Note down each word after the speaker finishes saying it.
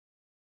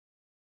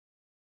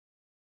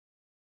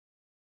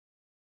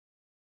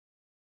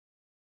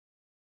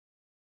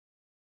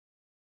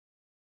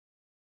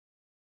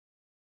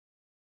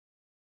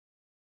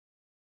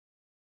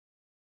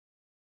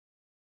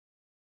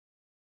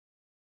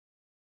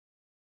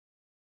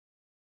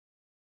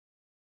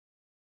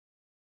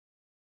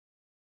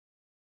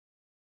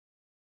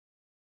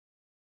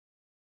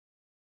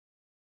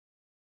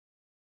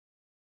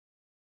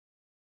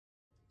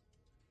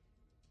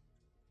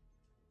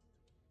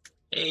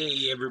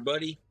Hey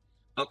everybody.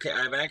 Okay,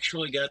 I've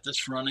actually got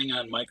this running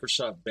on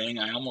Microsoft Bing.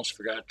 I almost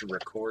forgot to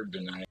record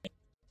tonight.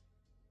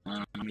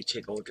 Let me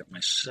take a look at my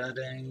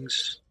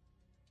settings.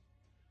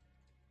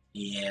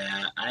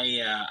 Yeah,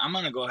 I'm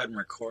gonna go ahead and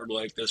record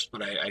like this,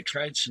 but I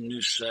tried some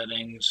new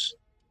settings,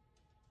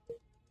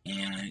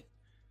 and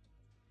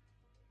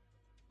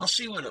I'll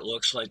see what it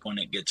looks like when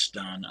it gets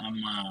done.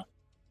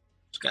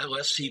 It's got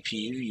less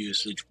CPU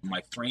usage, but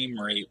my frame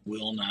rate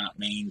will not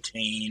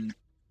maintain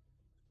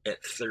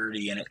at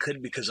 30, and it could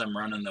be because I'm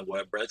running the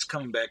web browser. It's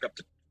coming back up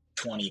to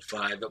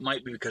 25. It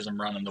might be because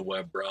I'm running the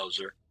web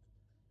browser.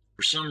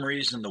 For some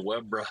reason, the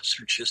web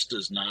browser just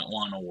does not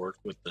want to work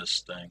with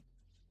this thing.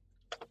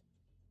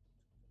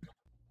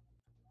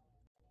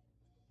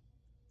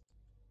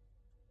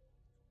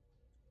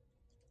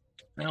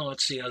 Well,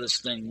 let's see how this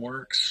thing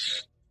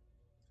works.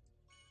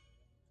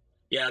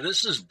 Yeah,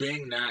 this is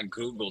Bing, not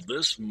Google.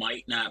 This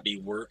might not be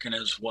working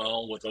as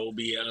well with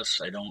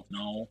OBS. I don't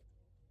know.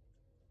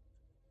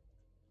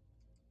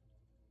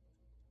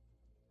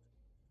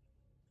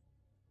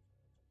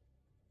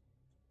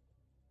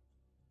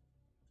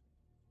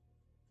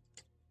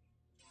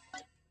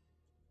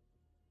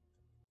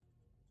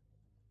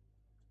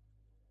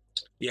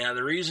 Yeah,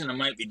 the reason it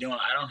might be doing,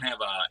 I don't have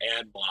a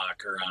ad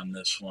blocker on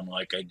this one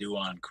like I do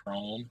on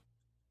Chrome.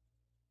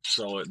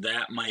 So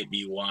that might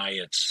be why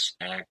it's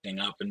acting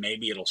up, and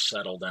maybe it'll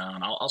settle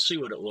down. I'll see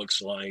what it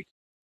looks like.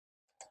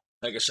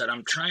 Like I said,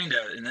 I'm trying to,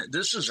 and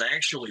this is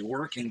actually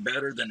working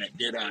better than it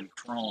did on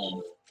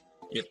Chrome.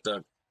 If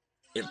the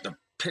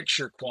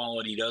picture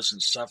quality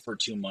doesn't suffer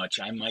too much,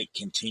 I might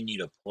continue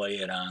to play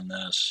it on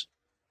this.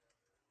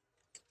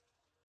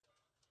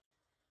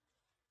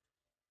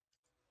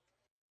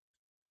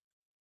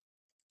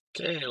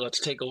 Okay, let's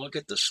take a look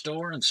at the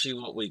store and see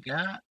what we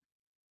got.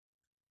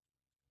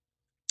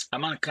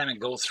 I'm going to kind of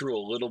go through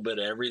a little bit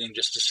of everything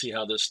just to see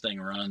how this thing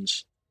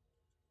runs.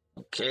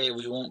 Okay,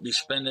 we won't be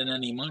spending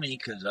any money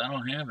because I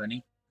don't have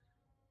any.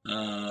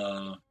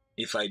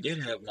 If I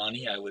did have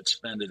money, I would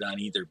spend it on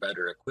either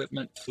better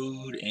equipment,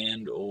 food,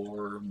 and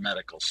or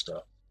medical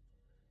stuff.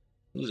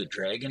 Ooh, the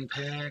Dragon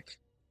Pack.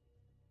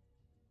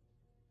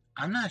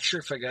 I'm not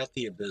sure if I got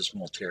the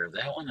Abysmal Tear.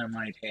 That one I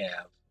might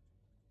have.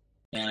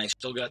 And I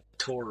still got the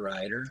Tour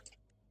Rider.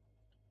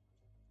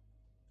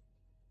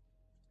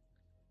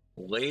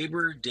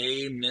 Labor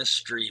Day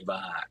Mystery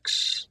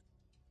Box.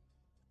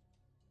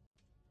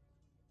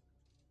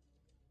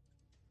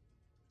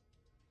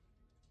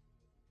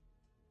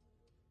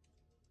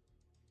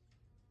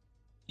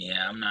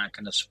 Yeah, I'm not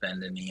going to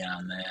spend any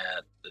on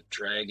that. The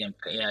Dragon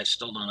Pack. Yeah, I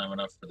still don't have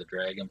enough for the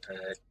Dragon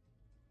Pack.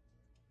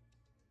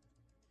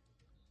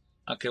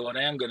 Okay, what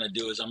I am going to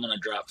do is I'm going to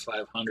drop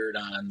 500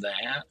 on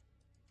that.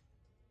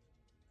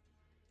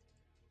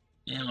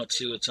 And let's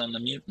see what's on the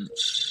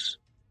mutants.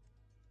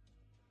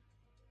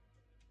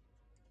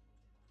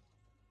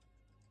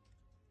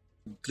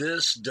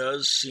 This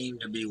does seem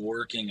to be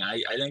working.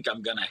 I think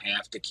I'm going to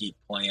have to keep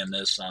playing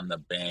this on the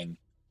Bing.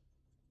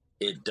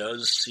 It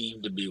does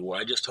seem to be.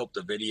 I just hope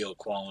the video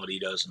quality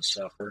doesn't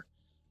suffer.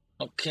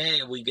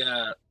 Okay, we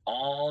got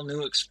all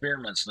new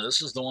experiments. Now,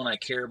 this is the one I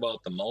care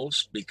about the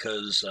most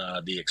because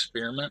the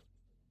experiment.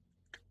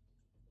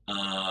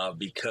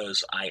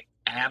 Because I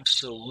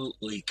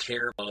absolutely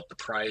care about the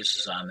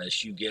prizes on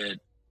this. You get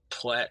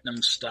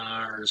platinum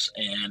stars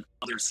and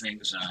other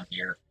things on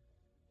here.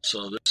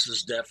 So this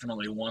is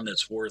definitely one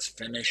that's worth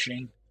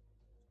finishing.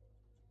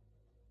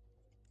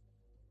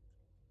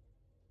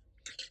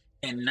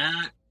 And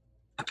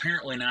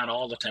apparently not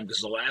all the time,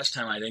 because the last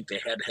time I think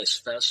they had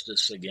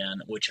Hephaestus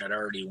again, which I'd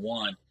already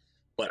won.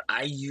 But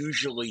I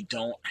usually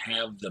don't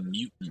have the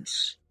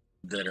mutants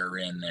that are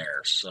in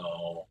there.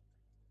 So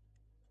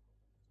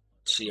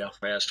let's see how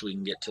fast we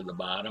can get to the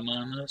bottom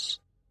on this.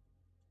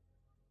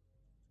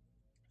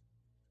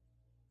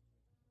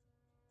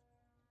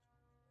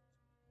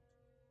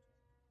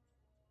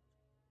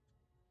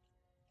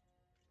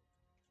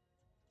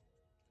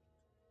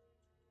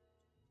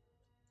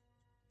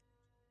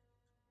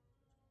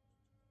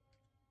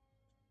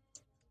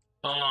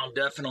 Oh, I'm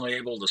definitely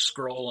able to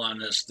scroll on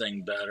this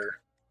thing better.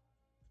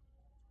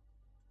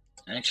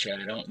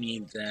 Actually, I don't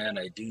need that.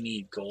 I do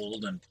need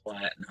gold and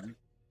platinum.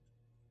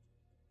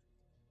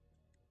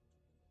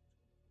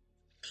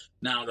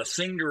 Now, the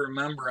thing to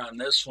remember on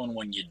this one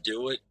when you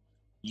do it,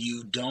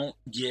 you don't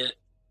get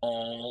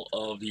all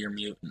of your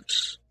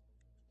mutants.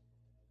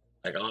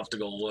 Like, I'll have to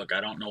go look.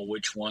 I don't know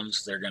which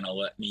ones they're going to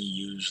let me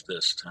use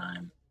this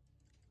time.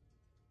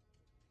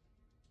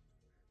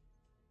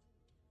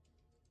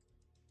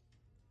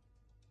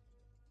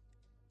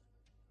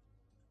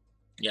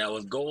 Yeah,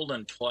 with gold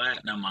and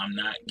platinum, I'm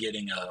not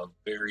getting a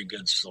very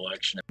good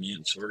selection of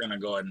mutants. So we're going to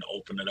go ahead and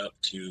open it up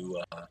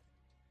to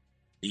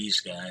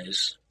these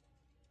guys.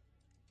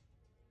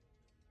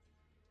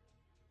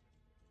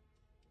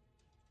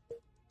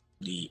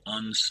 The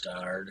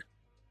unstarred.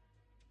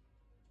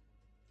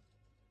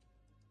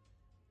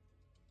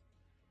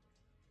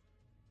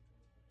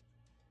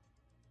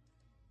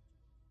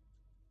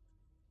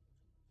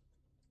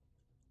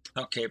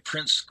 Okay,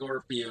 Prince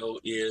Scorpio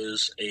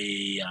is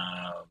a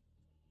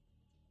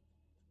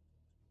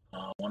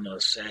one of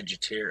the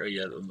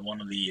Sagittarius, one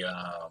of the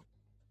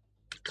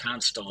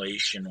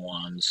constellation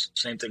ones.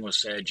 Same thing with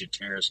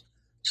Sagittarius.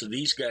 So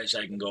these guys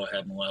I can go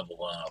ahead and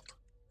level up.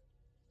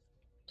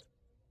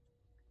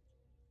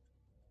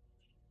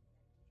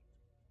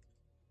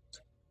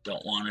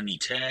 Don't want any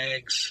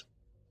tags.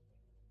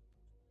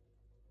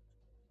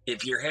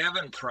 If you're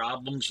having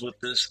problems with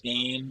this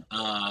game,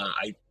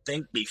 I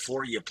think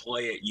before you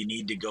play it, you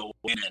need to go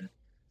in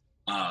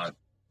and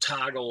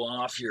toggle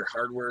off your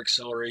hardware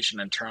acceleration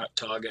and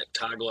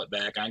toggle it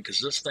back on, because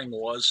this thing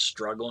was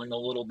struggling a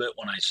little bit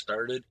when I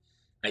started.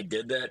 I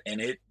did that, and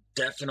it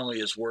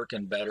definitely is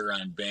working better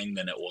on Bing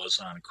than it was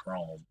on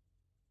Chrome.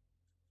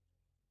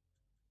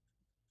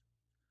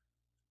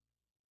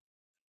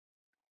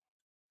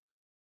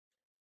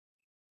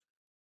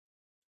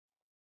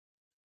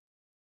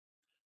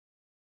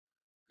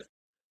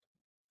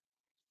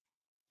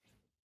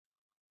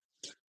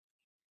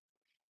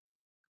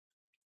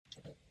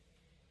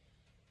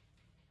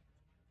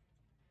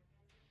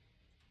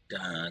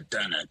 Dun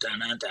dun dun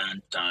dun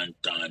dun dun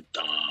dun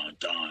dun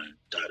dun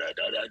dun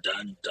dun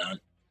dun dun.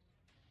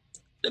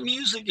 The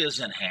music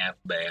isn't half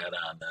bad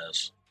on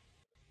this.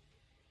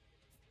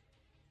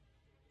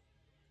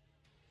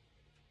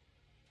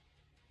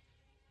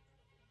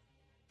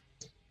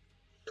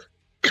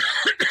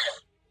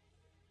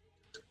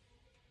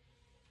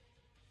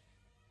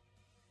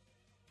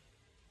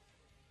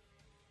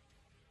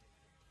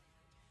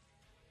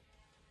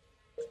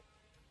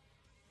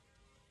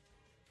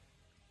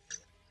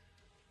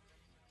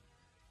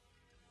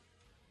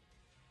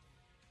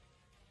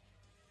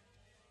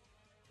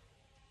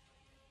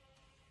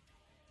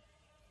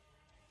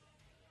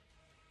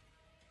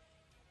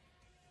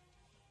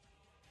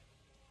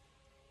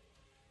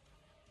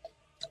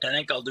 I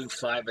think I'll do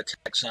 5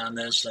 attacks on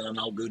this, and then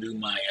I'll go do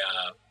my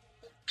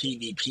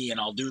PvP, and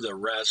I'll do the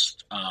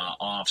rest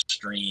off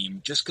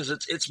stream, just because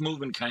it's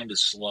moving kind of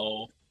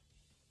slow.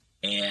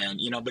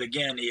 And but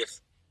again,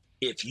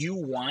 if you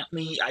want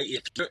me,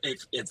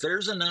 if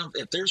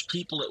there's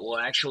people that will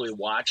actually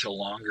watch a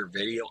longer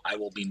video, I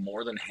will be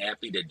more than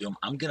happy to do them.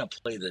 I'm gonna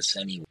play this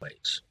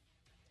anyways,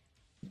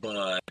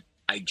 but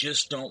I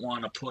just don't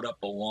want to put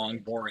up a long,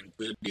 boring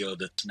video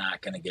that's not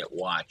going to get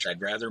watched.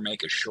 I'd rather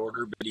make a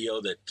shorter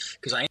video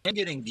because I am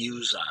getting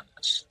views on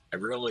this. I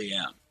really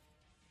am.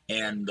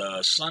 And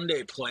the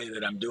Sunday play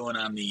that I'm doing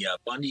on the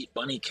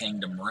Bunny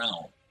Kingdom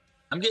realm,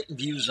 I'm getting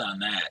views on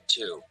that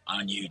too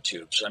on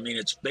YouTube. So, I mean,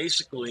 it's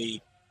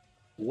basically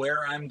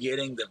where I'm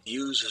getting the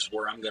views is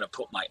where I'm going to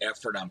put my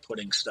effort on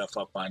putting stuff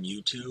up on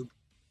YouTube.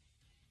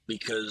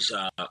 Because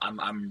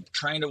I'm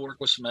trying to work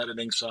with some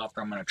editing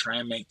software. I'm going to try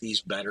and make these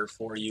better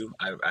for you.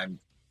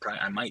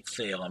 I might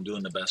fail. I'm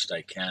doing the best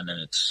I can,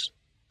 and it's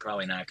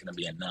probably not going to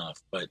be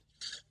enough. But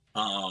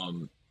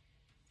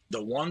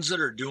the ones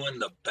that are doing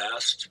the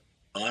best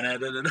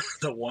unedited,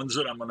 the ones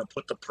that I'm going to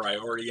put the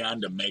priority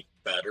on to make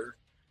better.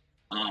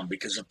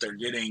 Because if they're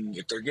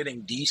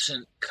getting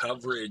decent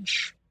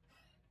coverage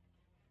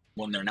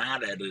when they're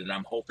not edited,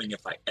 I'm hoping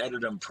if I edit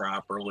them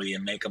properly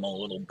and make them a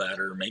little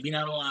better, maybe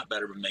not a lot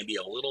better, but maybe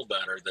a little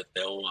better, that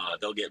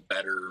they'll get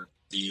better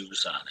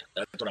views on it.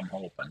 That's what I'm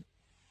hoping.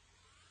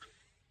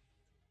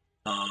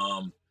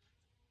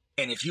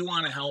 And if you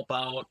want to help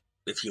out,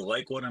 if you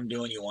like what I'm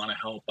doing, you want to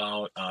help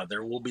out,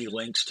 there will be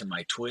links to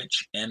my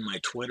Twitch and my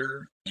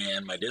Twitter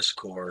and my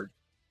Discord.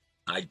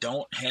 I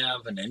don't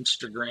have an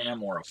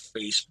Instagram or a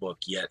Facebook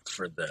yet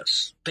for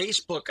this.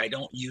 Facebook, I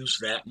don't use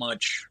that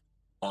much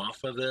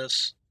off of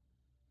this.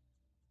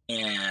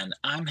 And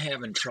I'm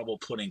having trouble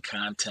putting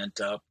content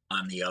up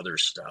on the other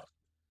stuff.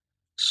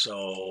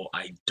 So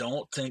I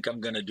don't think I'm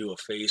going to do a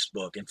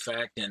Facebook. In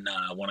fact,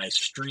 when I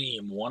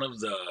stream, one of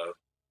the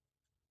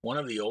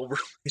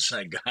overlays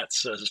I got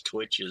says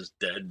Twitch is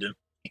dead to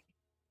me.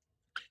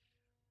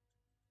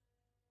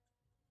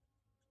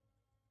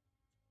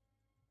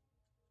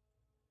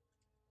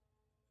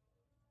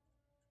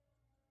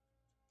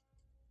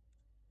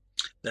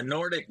 The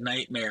Nordic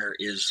Nightmare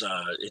is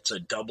it's a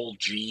double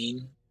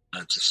gene.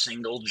 It's a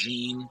single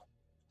gene.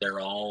 They're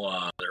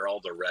all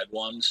the red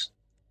ones,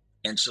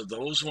 and so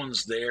those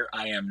ones there,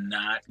 I am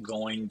not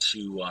going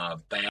to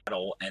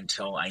battle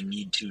until I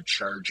need to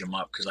charge them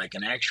up, because I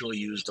can actually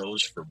use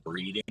those for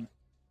breeding.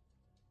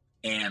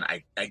 And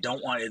I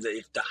don't want it.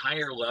 If the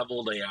higher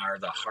level they are,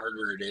 the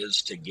harder it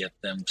is to get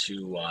them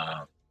to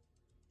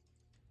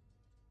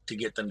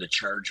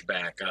charge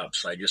back up.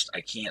 So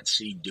I can't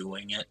see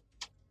doing it.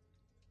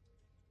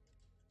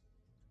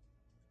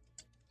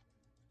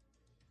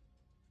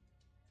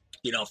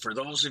 For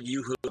those of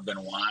you who have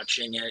been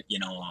watching it,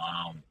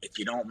 if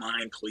you don't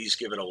mind, please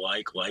give it a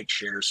like,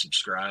 share,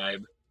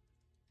 subscribe.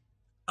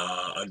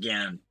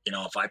 Again,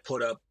 if I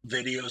put up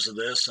videos of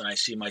this and I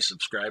see my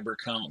subscriber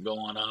count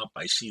going up,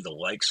 I see the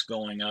likes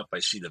going up, I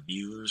see the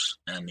views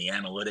and the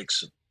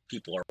analytics,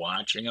 people are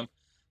watching them,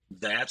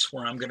 that's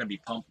where I'm going to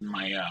be pumping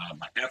my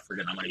effort,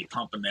 and I'm going to be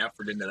pumping the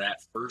effort into that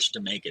first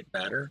to make it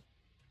better,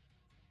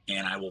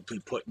 and I will be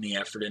putting the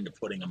effort into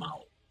putting them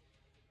out.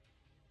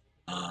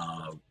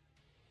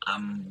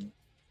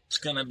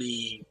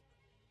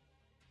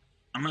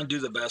 I'm I'm going to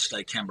do the best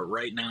I can, but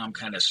right now I'm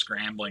kind of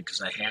scrambling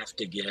because I have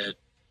to get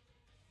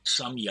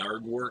some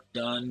yard work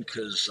done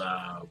because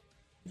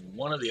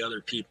one of the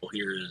other people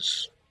here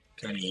is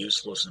kind of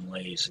useless and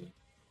lazy.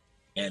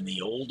 And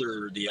the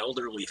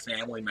elderly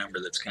family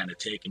member that's kind of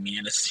taking me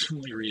in, it's the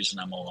only reason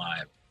I'm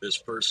alive. This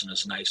person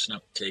is nice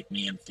enough to take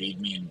me and feed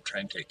me and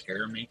try and take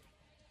care of me.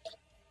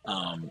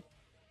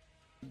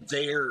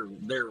 They're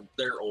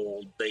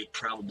old. They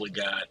probably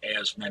got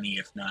as many,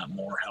 if not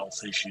more,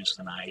 health issues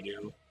than I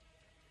do.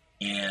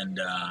 And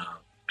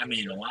I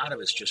mean, a lot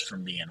of it's just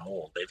from being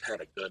old. They've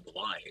had a good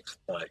life,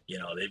 but you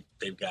know,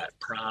 they've got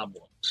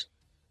problems,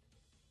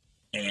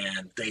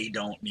 and they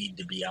don't need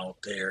to be out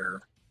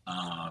there.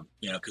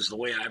 You know, because the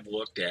way I've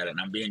looked at it, and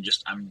I'm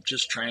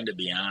just trying to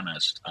be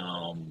honest.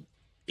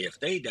 If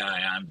they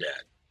die, I'm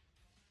dead.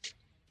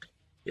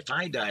 If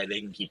I die,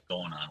 they can keep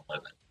going on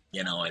living.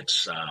 You know,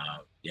 it's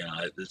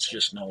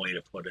just no way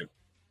to put it.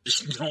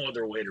 Just no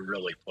other way to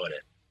really put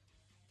it.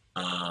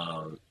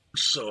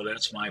 So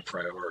that's my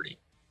priority.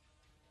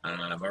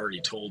 I've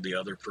already told the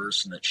other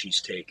person that she's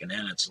taken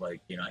in. It's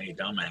like, you know, hey,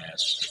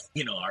 dumbass,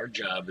 you know, our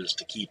job is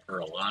to keep her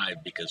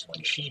alive because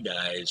when she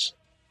dies,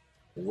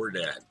 we're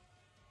dead. At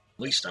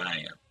least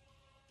I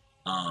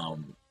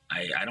am.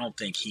 I don't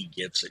think he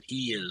gets it.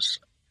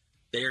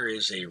 There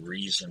is a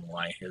reason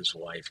why his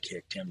wife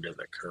kicked him to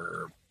the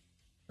curb.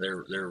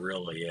 There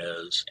really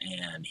is,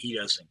 and he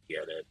doesn't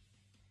get it.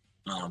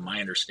 My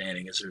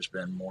understanding is there's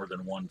been more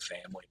than one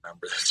family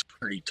member that's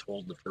already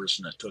told the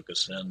person that took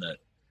us in that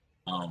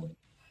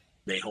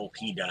they hope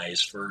he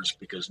dies first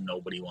because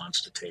nobody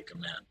wants to take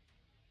him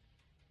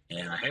in.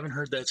 And I haven't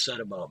heard that said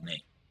about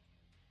me.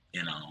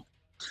 You know,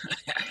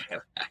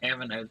 I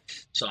haven't had.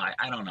 So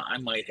I don't know. I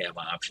might have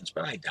options,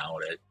 but I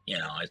doubt it. You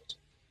know,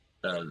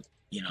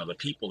 you know, the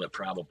people that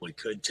probably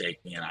could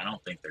take me in, I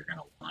don't think they're going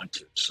to want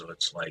to. So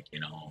it's like, you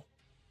know,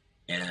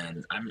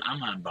 and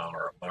I'm on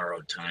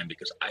borrowed time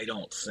because I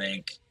don't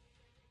think,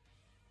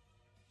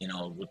 you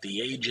know, with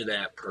the age of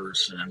that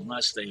person,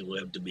 unless they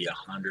live to be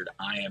 100,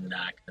 I am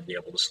not going to be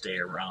able to stay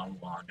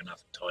around long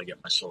enough until I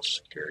get my Social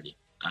Security.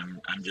 I'm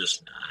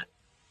just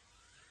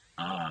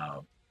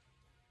not.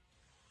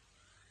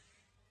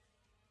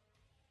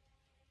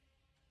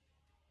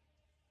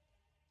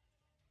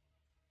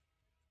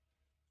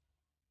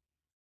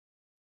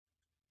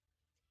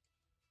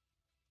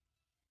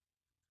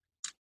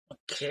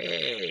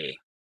 Okay.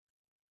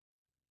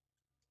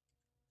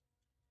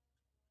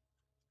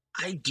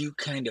 I do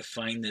kind of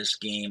find this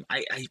game,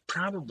 I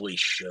probably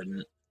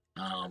shouldn't,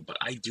 but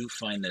I do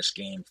find this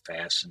game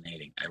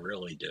fascinating. I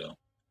really do.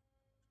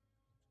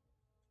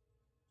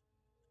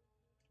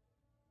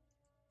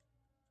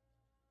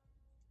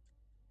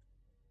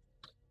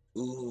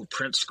 Ooh,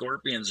 Prince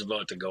Scorpion's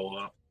about to go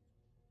up.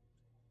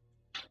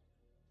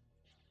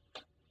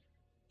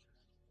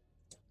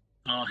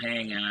 Oh,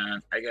 hang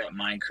on. I got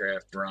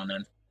Minecraft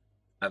running.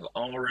 I've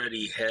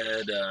already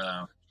had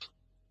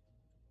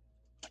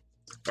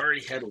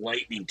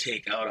lightning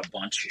take out a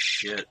bunch of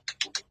shit.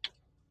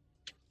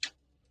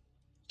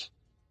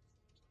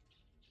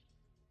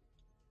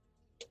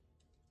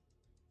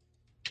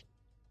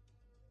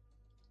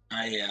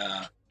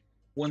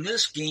 When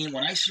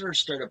I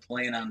first started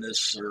playing on this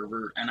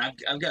server, and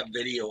I've got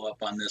video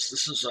up on this.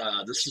 This is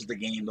the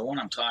game, the one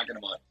I'm talking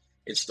about.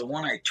 It's the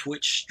one I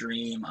Twitch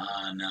stream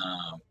on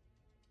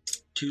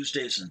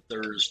Tuesdays and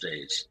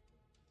Thursdays.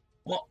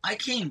 Well, I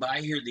came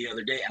by here the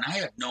other day, and I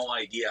have no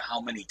idea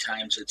how many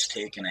times it's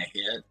taken a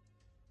hit.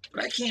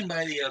 But I came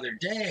by the other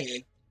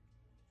day,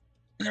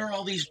 and there were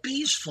all these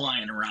bees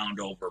flying around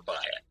over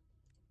by it,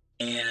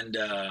 and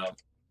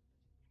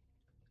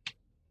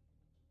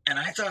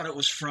I thought it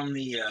was from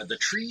the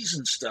trees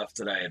and stuff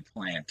that I had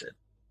planted.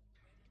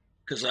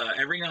 Because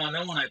every now and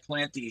then when I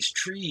plant these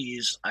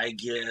trees, I've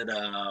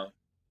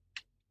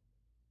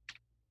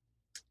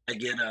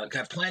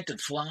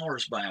planted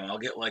flowers by them. I'll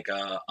get like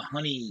a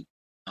honey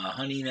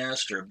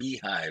nest or a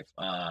beehive.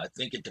 I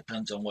think it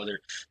depends on I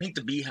think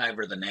the beehive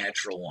are the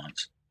natural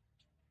ones.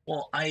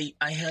 Well, I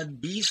had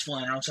bees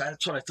flying around, so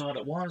that's what I thought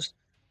it was.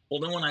 Well,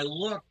 then when I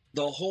looked,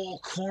 the whole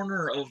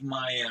corner of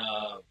my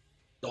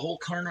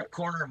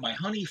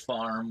honey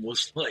farm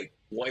was like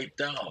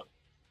wiped out.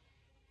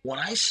 When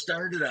I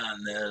started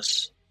on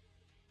this,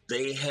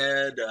 they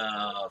had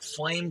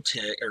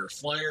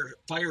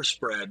fire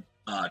spread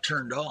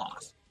turned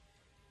off,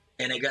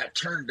 and it got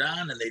turned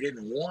on, and they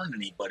didn't warn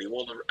anybody.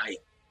 Well, I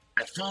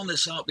found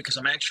this out because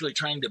I'm actually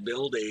trying to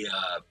build a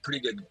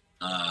pretty good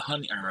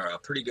honey or a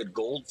pretty good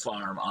gold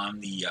farm on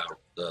the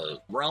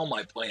realm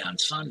I play on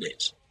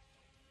Sundays,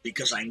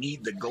 because I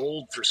need the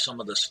gold for some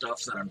of the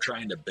stuff that I'm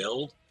trying to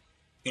build.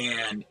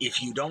 And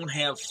if you don't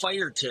have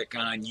fire tick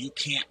on, you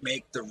can't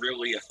make the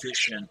really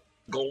efficient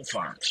gold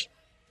farms.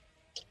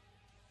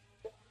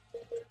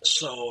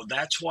 So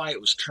that's why it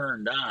was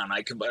turned on.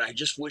 But I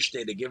just wish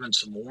they'd have given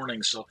some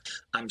warning. So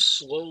I'm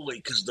slowly,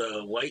 because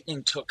the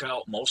lightning took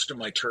out most of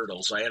my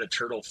turtles. I had a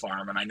turtle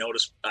farm, and I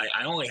noticed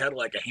I only had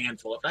like a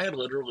handful. I had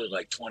literally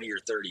like 20 or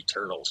 30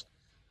 turtles.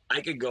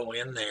 I could go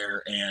in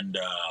there and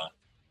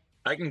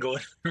I can go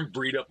and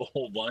breed up a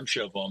whole bunch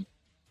of them.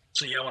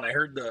 So yeah, when I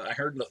heard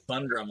the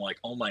thunder, I'm like,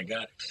 oh my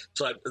god.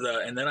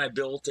 And then I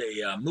built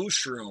a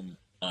mushroom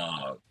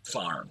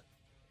farm,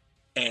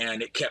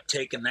 and it kept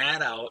taking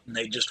that out, and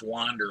they just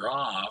wander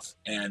off.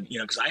 And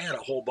because I had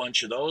a whole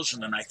bunch of those,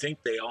 and then I think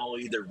they all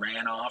either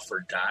ran off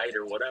or died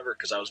or whatever,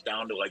 because I was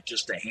down to like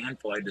just a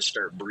handful. I had to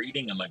start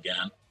breeding them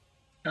again.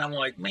 And I'm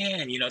like,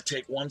 man,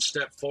 take one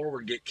step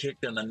forward, get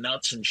kicked in the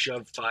nuts, and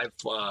shove five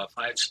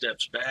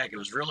steps back. It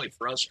was really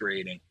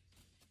frustrating.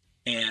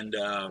 And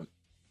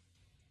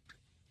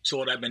so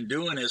what I've been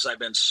doing is I've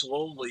been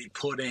slowly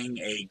putting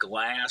a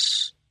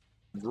glass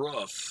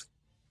roof,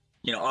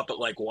 up at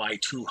like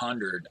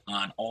Y200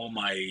 on all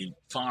my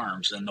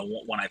farms. And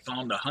when I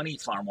found the honey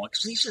farm one,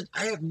 because he said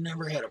I have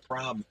never had a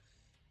problem.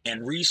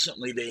 And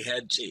recently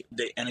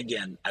and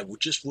again, I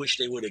would just wish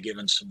they would have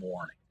given some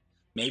warning.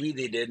 Maybe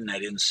they didn't. I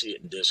didn't see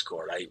it in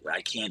Discord.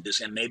 I can't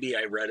and maybe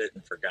I read it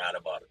and forgot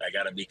about it. I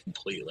got to be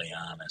completely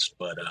honest.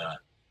 But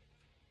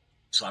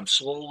so I'm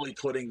slowly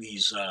putting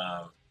these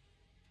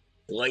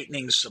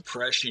lightning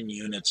suppression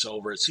units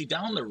over it. See,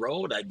 down the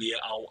road,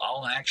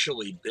 I'll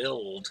actually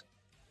build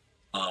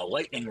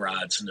lightning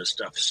rods and this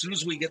stuff as soon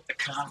as we get the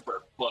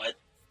copper. But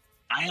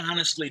I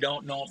honestly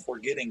don't know if we're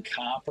getting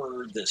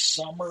copper this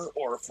summer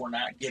or if we're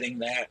not getting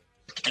that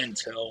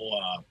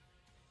until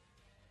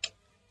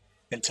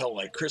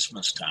like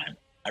Christmas time.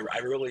 I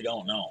really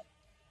don't know.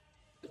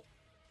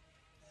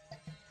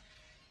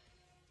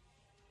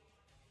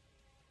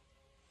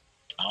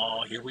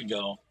 Oh, here we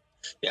go.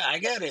 Yeah, I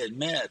got to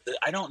admit,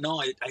 I don't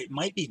know. It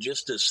might be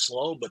just as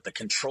slow, but the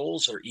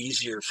controls are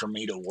easier for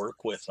me to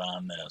work with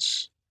on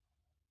this.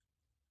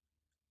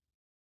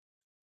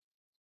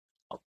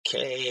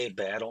 Okay,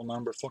 battle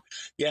number 4.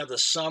 Yeah, the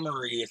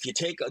summary. If you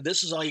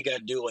this is all you got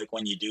to do, like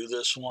when you do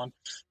this one.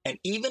 And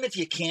even if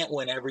you can't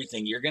win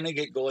everything, you're going to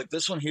get gold. Like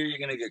this one here, you're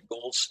going to get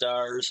gold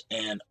stars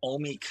and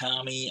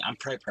Omikami. I'm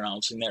probably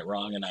pronouncing that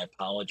wrong, and I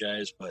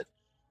apologize, but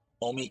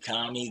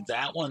Omikami,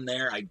 that one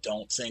there, I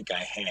don't think I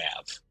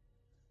have.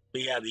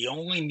 But yeah, the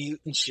only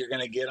mutants you're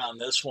going to get on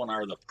this one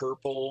are the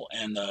purple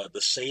and the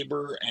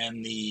saber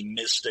and the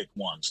mystic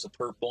ones, the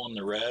purple and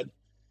the red.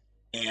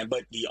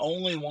 But the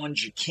only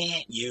ones you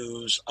can't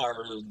use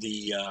are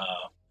the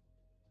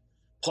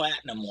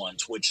platinum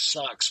ones, which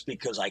sucks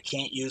because I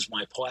can't use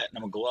my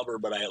platinum glover,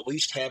 but I at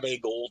least have a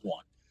gold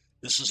one.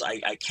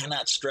 I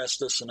cannot stress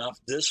this enough.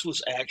 This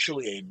was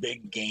actually a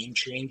big game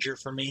changer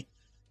for me.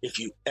 If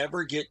you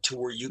ever get to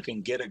where you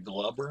can get a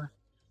glover,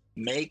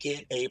 make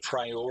it a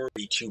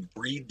priority to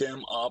breed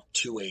them up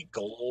to a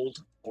gold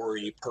or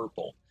a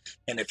purple.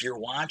 And if you're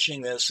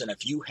watching this and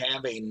if you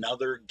have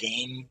another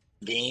game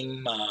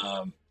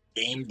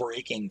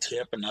breaking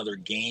tip, another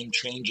game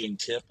changing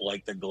tip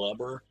like the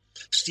glover,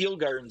 Steel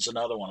Garden's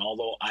another one.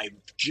 Although I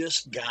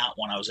just got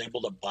one, I was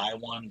able to buy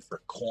one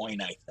for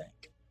coin, I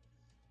think.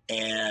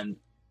 And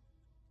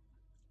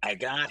I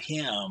got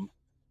him,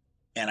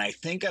 and I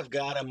think I've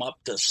got him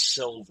up to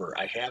silver.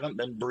 I haven't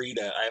been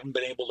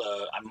able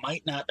to, I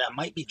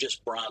might be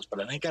just bronze,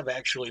 but I think I've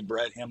actually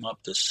bred him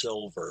up to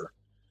silver.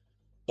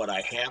 But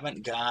I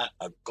haven't got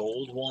a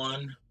gold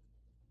one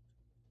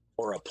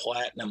or a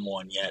platinum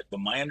one yet. But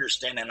my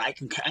understanding, I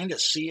can kind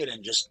of see it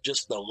in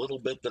just the little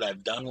bit that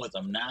I've done with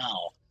them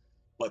now.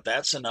 But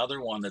that's another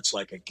one that's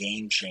like a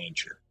game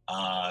changer.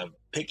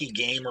 Picky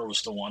Gamer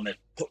was the one that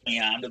put me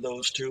onto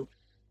those two.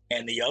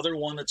 And the other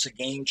one that's a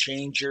game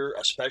changer,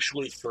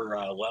 especially for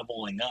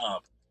leveling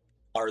up,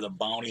 are the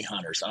bounty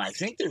hunters. And I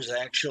think there's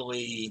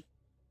actually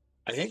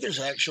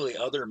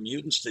other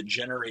mutants that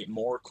generate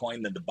more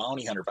coin than the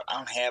bounty hunter, but I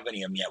don't have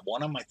any of them yet.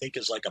 One of them I think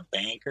is like a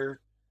banker,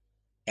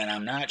 and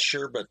I'm not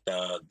sure, but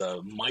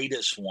the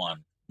Midas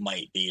one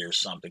might be or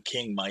something,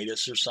 King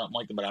Midas or something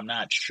like that, but I'm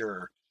not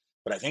sure.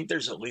 But I think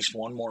there's at least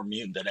one more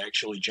mutant that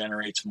actually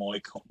generates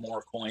more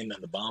coin than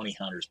the bounty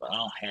hunters, but I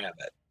don't have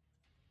it.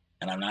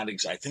 And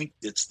I think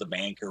it's the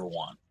banker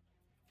one.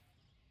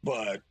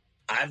 But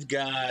I've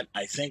got,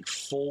 I think,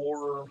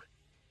 four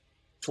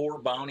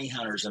bounty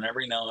hunters, and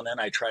every now and then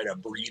I try to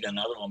breed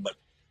another one. But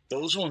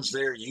those ones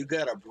there, you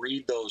got to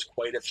breed those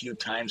quite a few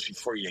times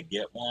before you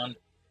get one.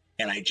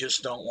 And I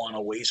just don't want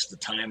to waste the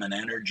time and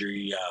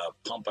energy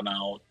pumping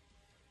out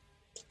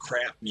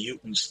crap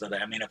mutants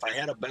if I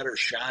had a better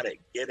shot at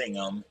getting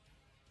them,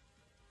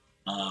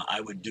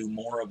 I would do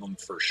more of them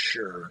for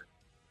sure.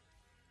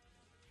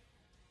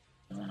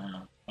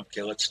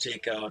 Okay, let's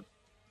take out,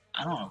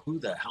 I don't know who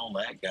the hell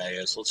that guy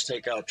is. Let's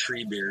take out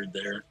Treebeard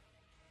there.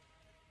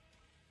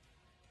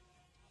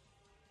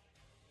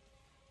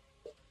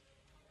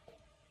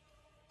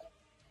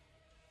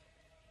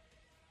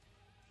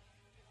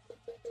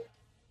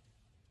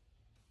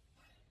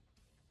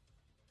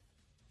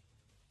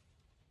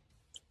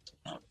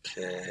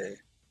 Okay.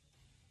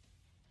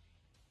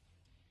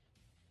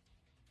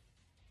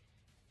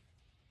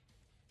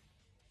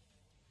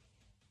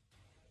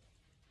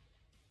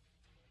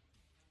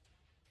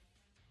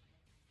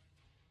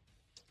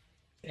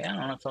 Yeah, I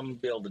don't know if I'm gonna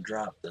be able to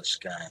drop this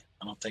guy.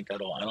 I don't think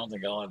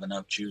I'll have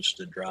enough juice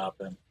to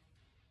drop him.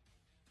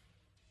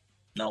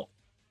 Nope.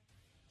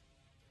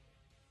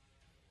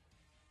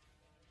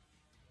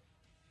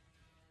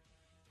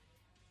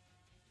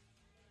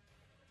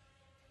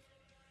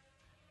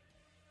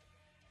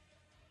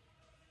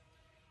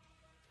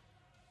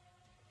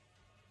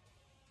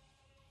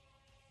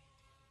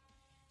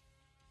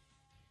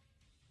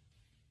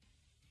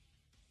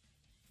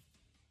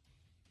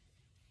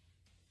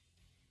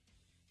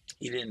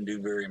 He didn't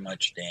do very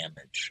much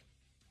damage.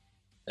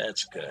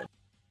 That's good.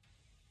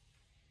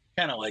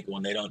 Kind of like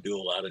when they don't do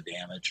a lot of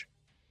damage.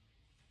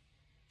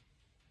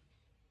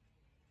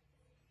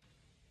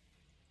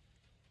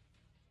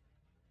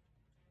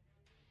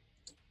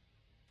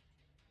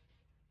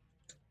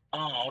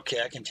 Oh,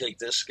 okay, I can take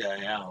this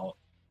guy out.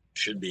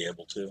 Should be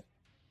able to.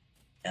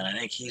 And I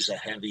think he's a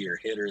heavier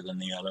hitter than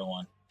the other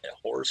one.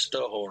 Horse to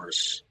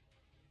horse.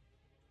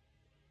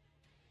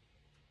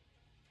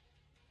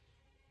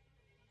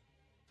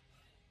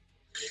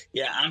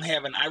 Yeah,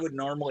 I would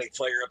normally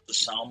fire up the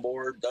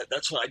soundboard.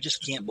 That's what I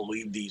just can't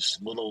believe these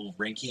little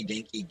rinky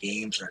dinky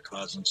games are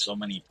causing so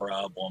many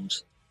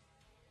problems.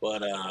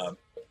 But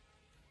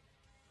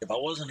if I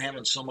wasn't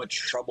having so much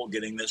trouble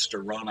getting this to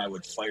run, I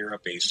would fire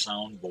up a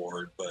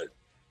soundboard, but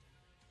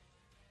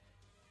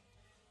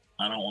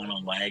I don't want to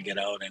lag it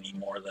out any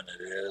more than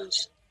it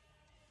is.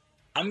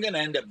 I'm going to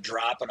end up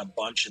dropping a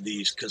bunch of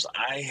these because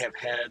I have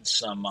had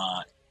some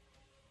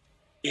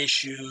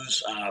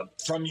issues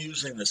from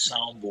using the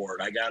soundboard.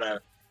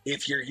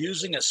 If you're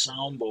using a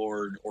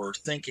soundboard or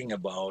thinking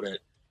about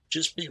it,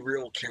 just be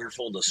real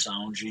careful the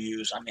sounds you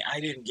use. I mean, I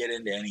didn't get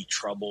into any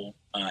trouble,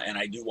 and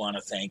I do want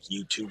to thank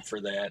YouTube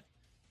for that.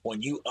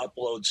 When you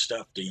upload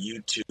stuff to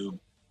YouTube,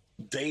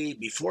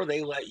 before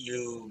they let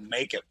you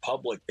make it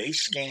public, they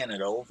scan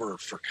it over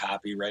for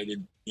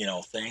copyrighted,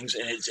 things,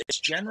 and it's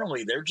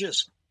generally they're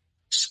just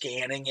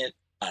scanning it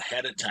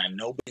ahead of time.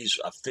 Nobody's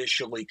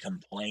officially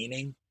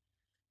complaining.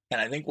 And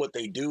I think what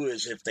they do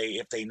is if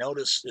they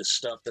notice this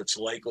stuff that's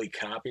likely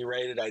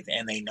copyrighted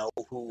and they know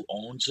who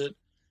owns it,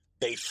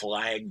 they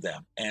flag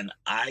them. And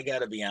I got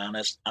to be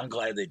honest, I'm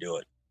glad they do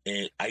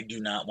it. I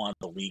do not want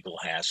the legal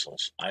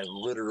hassles. I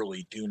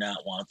literally do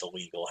not want the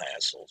legal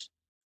hassles.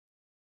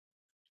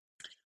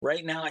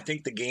 Right now, I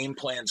think the game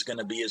plan is going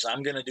to be is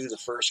I'm going to do the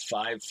first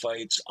 5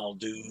 fights. I'll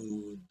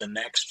do the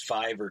next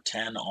 5 or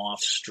 10 off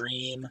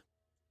stream.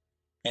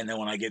 And then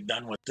when I get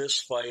done with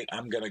this fight,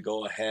 I'm going to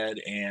go ahead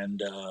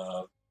and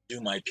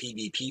do my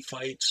PvP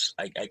fights.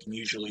 I can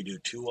usually do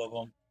 2 of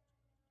them.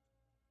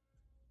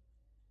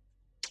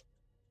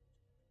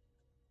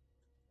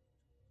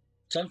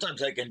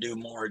 Sometimes I can do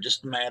more. It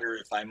just matter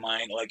if I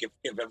mind. Like if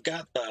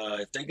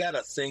they got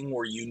a thing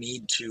where you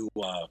need to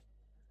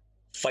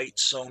fight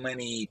so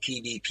many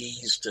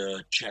PvPs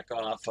to check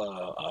off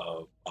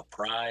a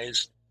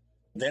prize,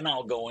 then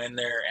I'll go in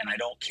there and I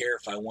don't care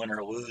if I win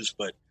or lose.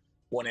 But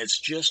when it's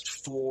just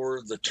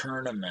for the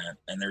tournament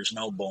and there's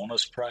no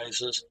bonus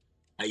prizes,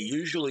 I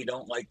usually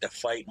don't like to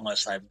fight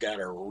unless I've got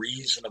a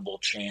reasonable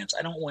chance.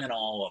 I don't win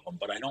all of them,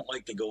 but I don't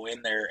like to go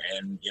in there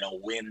and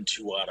win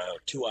 2 out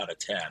of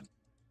 10.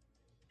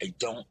 I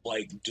don't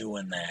like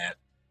doing that.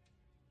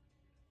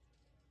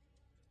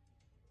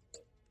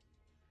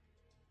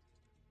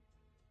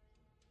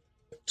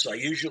 So I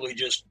usually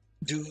just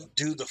do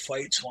the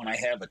fights when I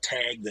have a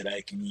tag that I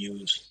can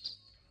use.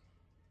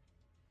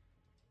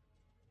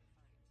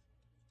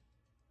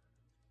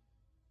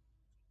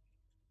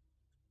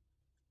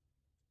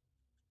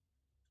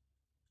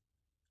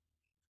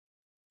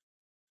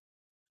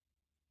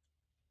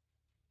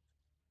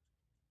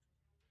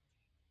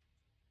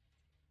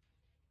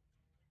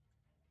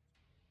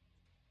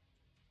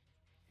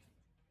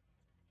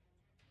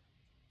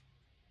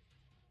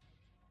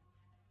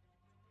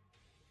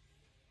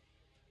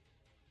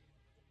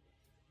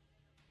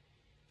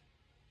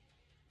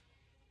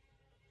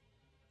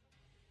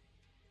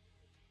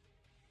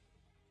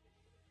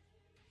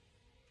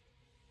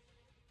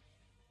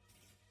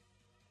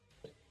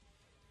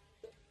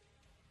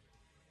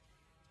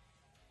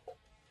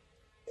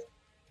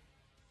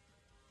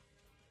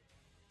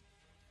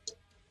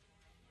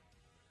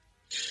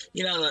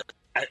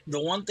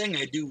 The one thing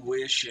I do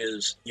wish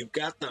is you've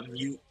got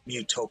the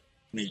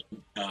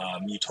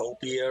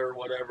Utopia or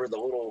whatever, the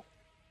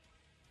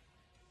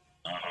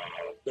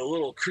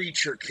little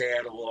creature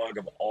catalog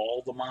of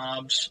all the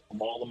mobs,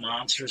 of all the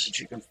monsters that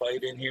you can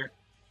fight in here.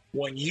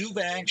 When you've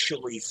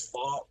actually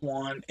fought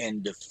one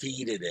and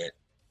defeated it,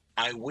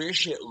 I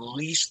wish at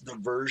least the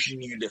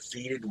version you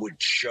defeated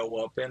would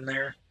show up in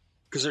there,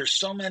 because there's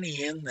so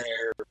many in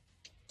there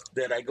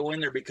that I go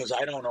in there because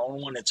I don't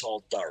own one. It's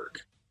all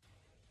dark.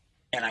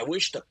 And I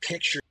wish the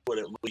picture would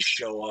at least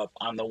show up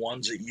on the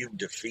ones that you've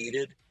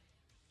defeated.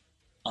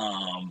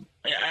 I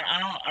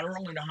don't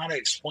really know how to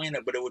explain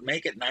it, but it would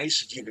make it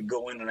nice if you could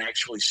go in and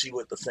actually see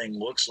what the thing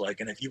looks like.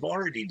 And if you've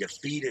already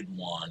defeated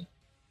one,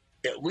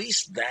 at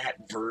least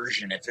that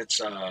version, if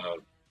it's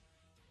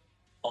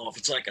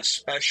like a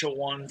special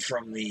one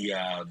from the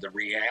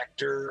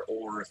reactor,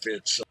 or if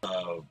it's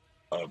a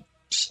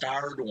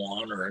starred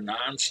one or a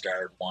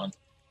non-starred one,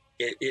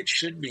 it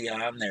should be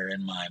on there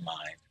in my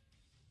mind.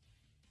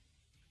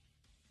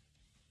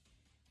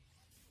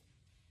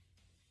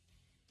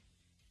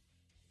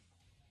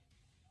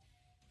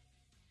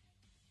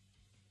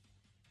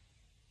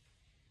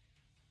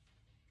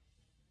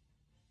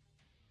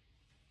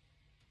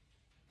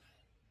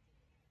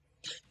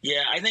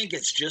 Yeah, I think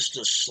it's just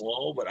as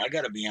slow, but I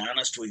got to be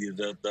honest with you,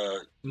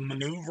 the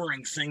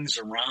maneuvering things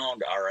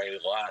around are a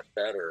lot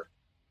better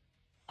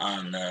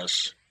on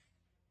this.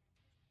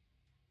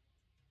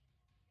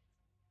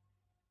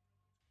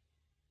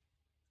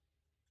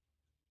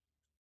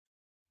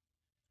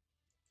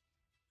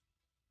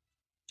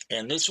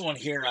 And this one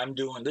here I'm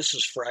doing, this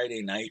is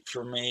Friday night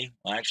for me.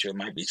 Well, actually, it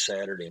might be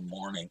Saturday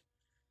morning.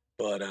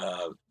 But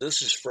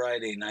this is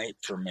Friday night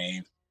for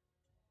me.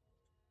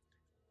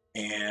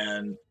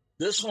 And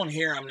this one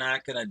here I'm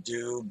not going to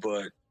do,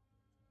 but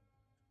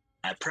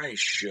I probably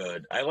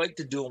should. I like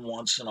to do them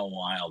once in a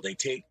while.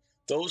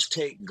 Those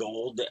take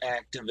gold to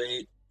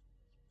activate.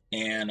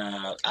 And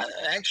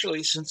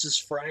actually, since it's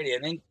Friday, I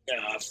think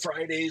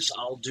Fridays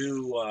I'll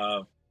do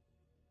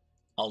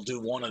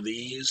one of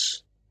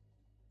these.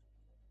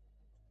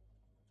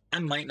 I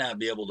might not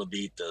be able to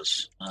beat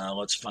this.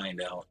 Let's find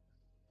out.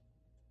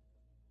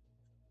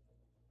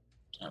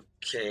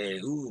 Okay,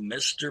 ooh,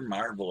 Mr.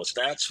 Marvelous.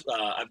 That's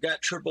I've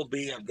got Triple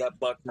B, I've got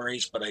Buck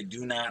Maurice, but I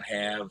do not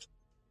have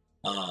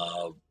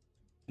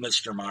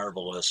Mr.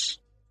 Marvelous.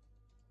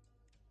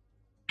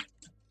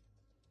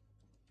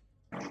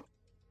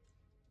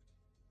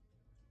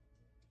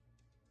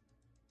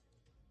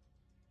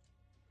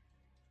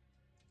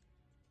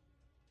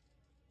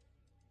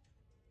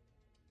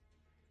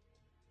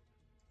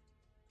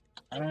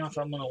 I don't know if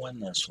I'm going to win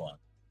this one.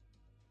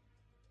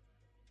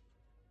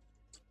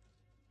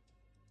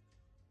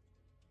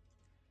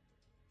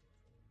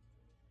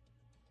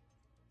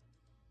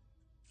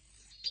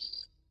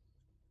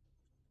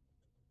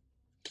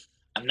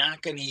 I'm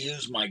not going to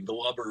use my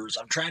glubbers.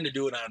 I'm trying to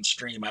do it on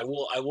stream. I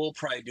will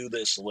probably do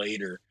this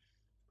later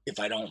if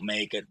I don't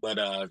make it. But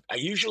I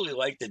usually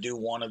like to do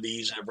one of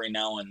these every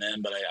now and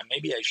then. But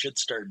maybe I should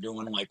start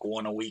doing like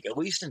one a week, at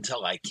least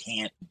until I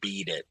can't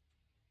beat it.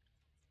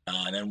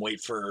 And then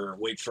wait for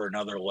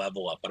another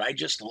level up. But I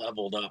just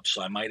leveled up,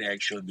 so I might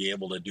actually be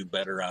able to do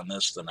better on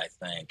this than I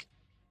think.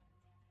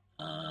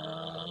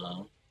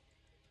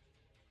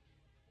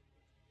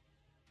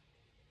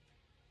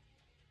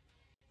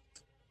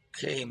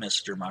 Okay,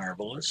 Mr.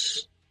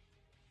 Marvelous.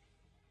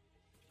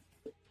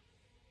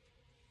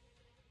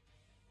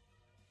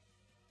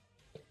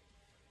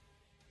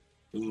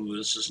 Ooh,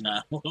 this is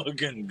not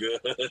looking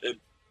good.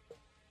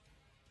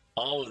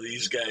 All of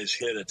these guys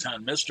hit a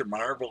ton. Mr.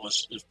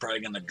 Marvelous is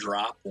probably going to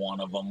drop one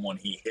of them when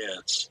he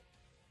hits.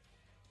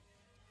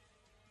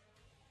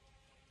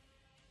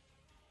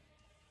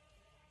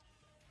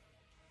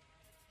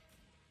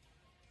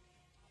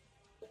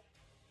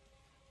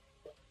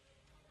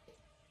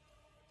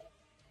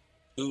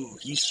 Ooh,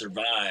 he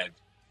survived.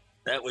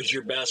 That was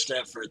your best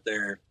effort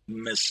there,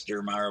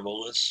 Mr.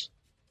 Marvelous.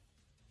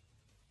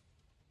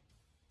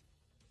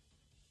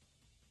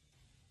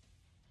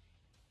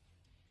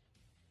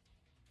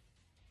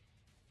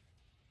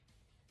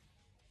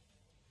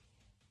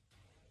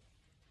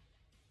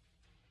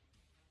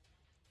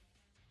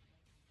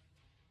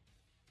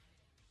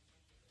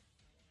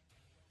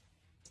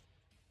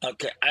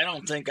 Okay, I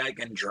don't think I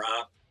can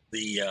drop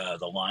the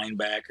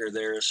linebacker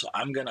there, so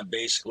I'm going to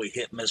basically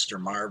hit Mr.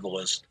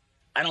 Marvelous.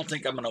 I don't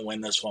think I'm going to win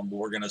this one, but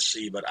we're going to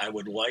see. But I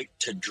would like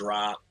to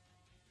drop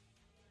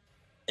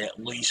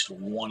at least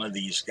one of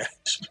these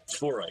guys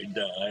before I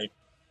die.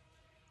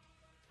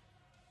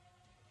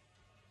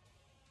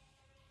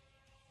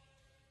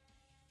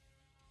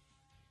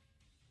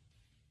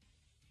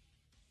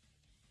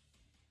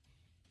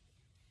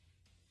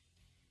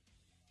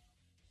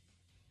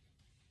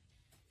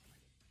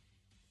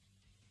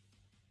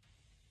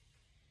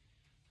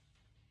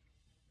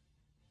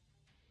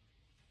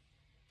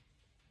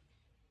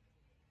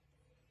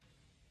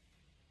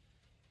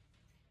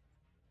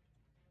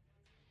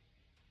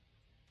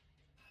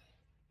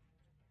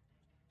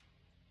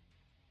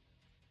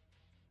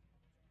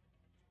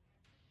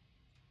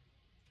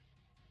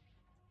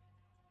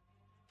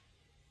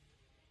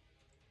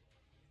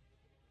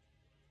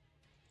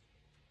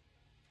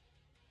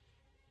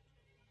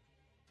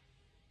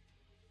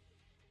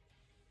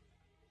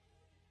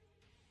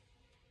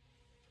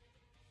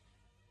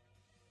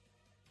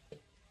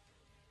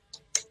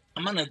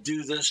 I'm going to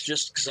do this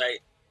just because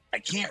I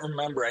can't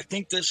remember. I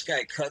think this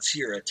guy cuts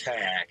your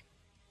attack.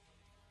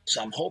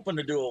 So I'm hoping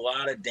to do a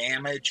lot of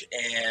damage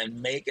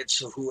and make it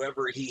so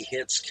whoever he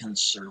hits can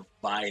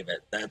survive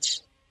it.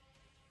 That's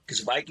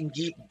because if I can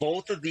keep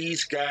both of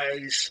these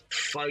guys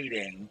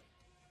fighting,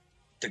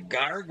 the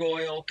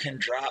gargoyle can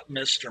drop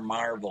Mr.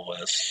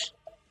 Marvelous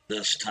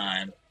this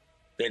time.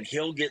 Then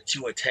he'll get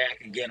to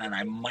attack again, and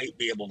I might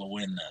be able to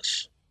win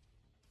this.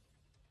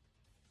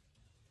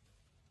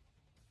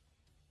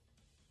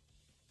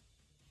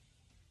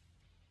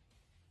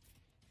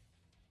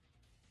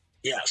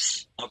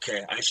 Yes.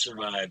 Okay, I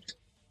survived.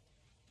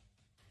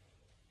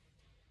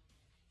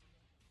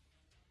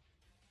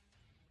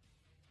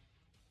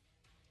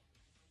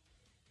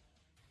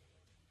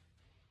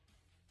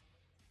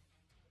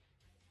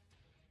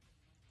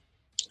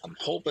 I'm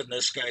hoping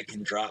this guy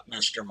can drop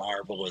Mr.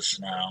 Marvelous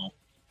now.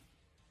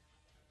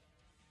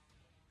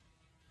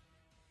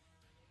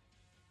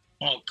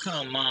 Oh,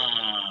 come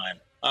on.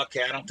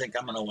 Okay, I don't think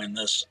I'm going to win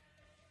this.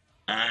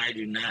 I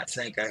do not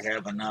think I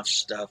have enough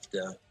stuff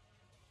to.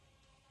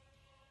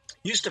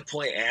 Used to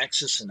play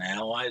Axis and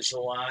Allies a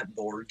lot,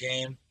 board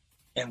game,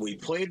 and we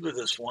played with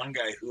this one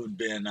guy who'd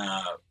been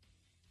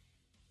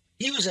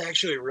He was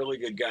actually a really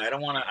good guy. I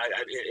don't want to.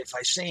 If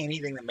I say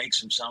anything that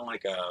makes him sound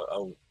like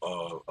a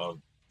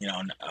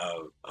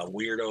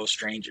weirdo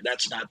stranger,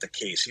 that's not the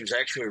case. He was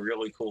actually a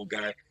really cool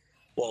guy.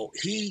 Well,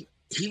 he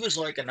was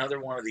like another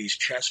one of these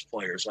chess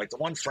players. Like the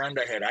one friend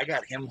I had, I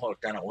got him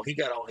hooked on it. Well, he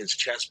got all his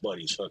chess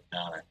buddies hooked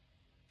on it,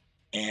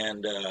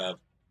 and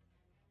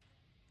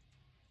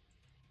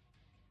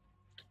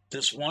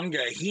this one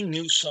guy, he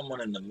knew someone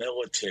in the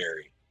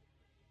military,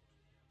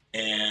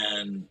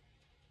 and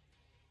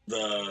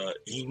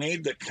he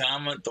made the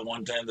comment the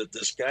one time that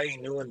this guy he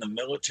knew in the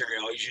military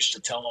always used to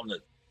tell him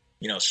that,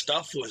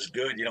 stuff was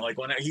good. Like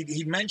when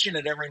he'd mention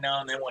it every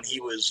now and then when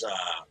he was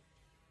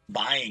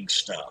buying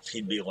stuff,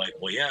 he'd be like,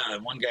 well, yeah,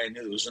 one guy I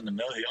knew that was in the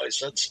military, he always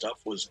said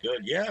stuff was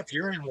good. Yeah, if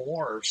you're in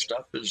war,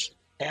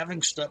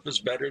 having stuff is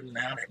better than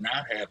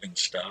not having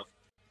stuff.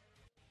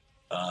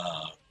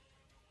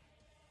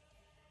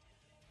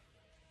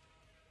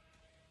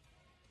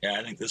 Yeah,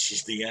 I think this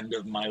is the end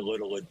of my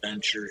little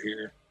adventure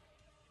here.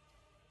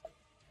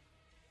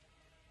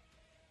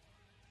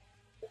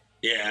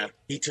 Yeah,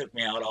 he took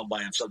me out all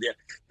by himself. Yeah,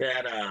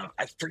 that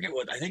I forget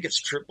I think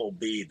it's Triple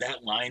B.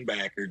 That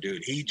linebacker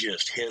dude, he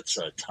just hits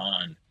a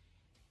ton.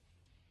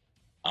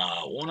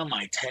 One of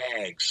my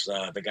tags,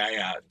 the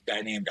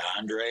guy named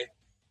Andre,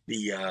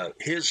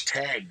 his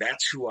tag,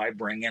 that's who I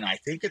bring in. I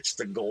think it's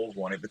the gold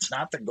one. If it's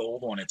not the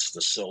gold one, it's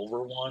the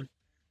silver one.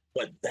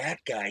 But that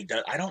guy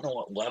I don't know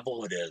what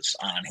level it is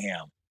on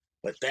him,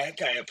 but that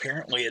guy,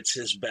 apparently it's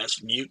his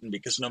best mutant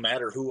because no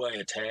matter who I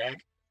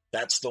attack,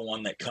 that's the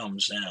one that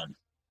comes in.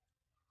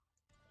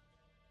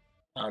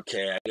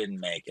 Okay, I didn't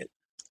make it.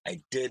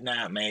 I did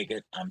not make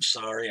it. I'm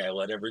sorry. I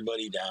let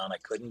everybody down. I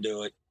couldn't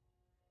do it.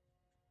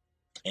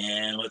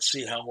 And let's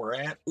see how we're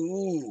at.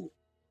 Ooh,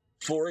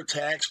 4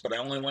 attacks, but I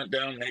only went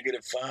down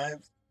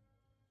 -5.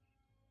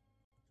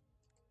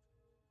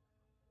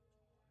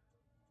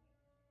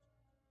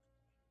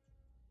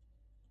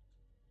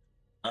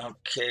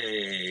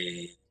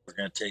 Okay, we're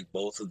going to take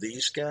both of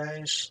these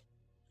guys.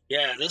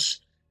 Yeah,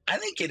 I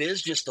think it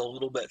is just a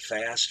little bit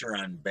faster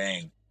on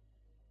Bing.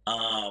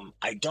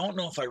 I don't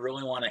know if I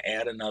really want to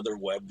add another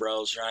web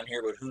browser on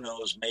here, but who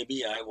knows?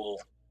 Maybe I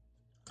will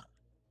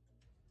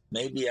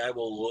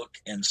look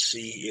and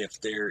see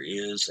if there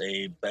is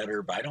a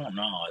better, but I don't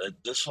know.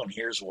 This one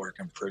here is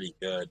working pretty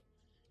good.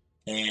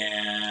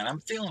 And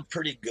I'm feeling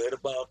pretty good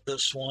about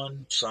this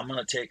one. So I'm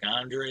going to take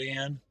Andre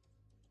in.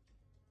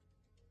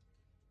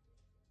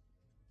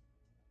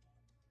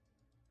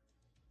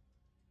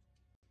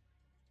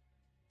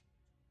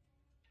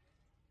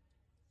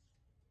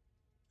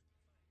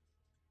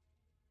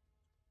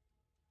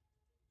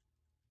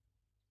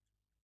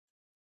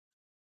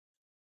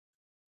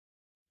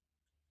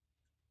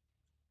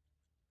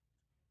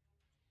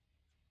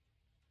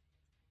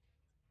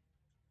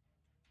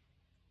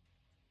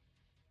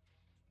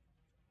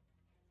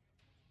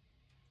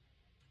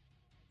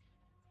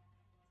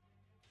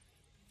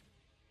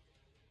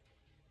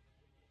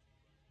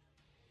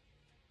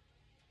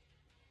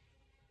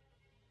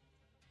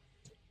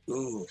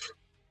 Ooh,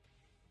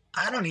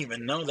 I don't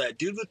even know that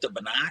dude with the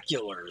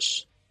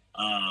binoculars.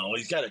 Well,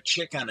 he's got a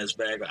chick on his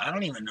back. I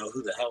don't even know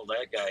who the hell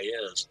that guy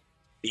is.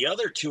 The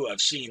other two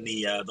I've seen,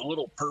 the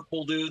little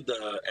purple dude,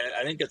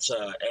 I think it's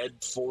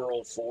Ed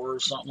 404 or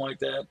something like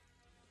that.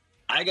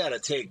 I got to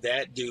take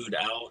that dude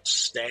out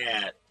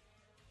stat,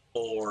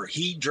 or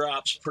he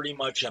drops pretty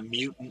much a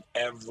mutant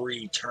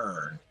every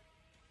turn.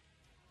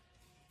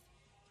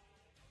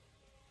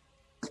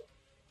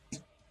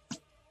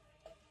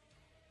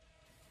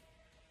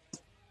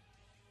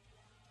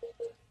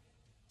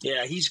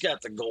 Yeah, he's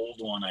got the gold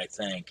one, I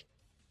think.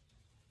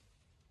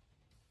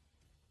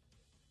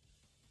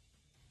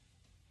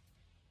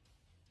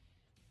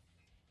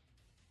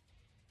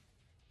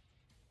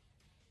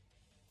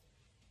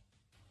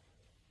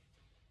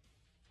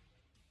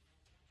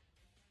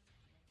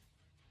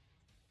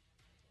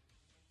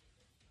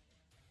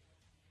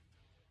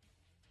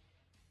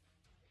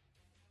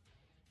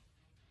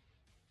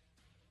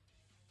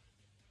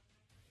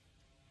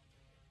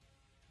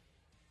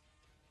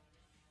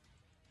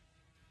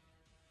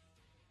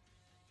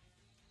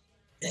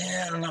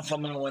 Yeah, I don't know if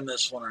I'm going to win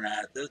this one or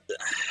not.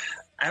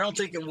 I don't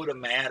think it would have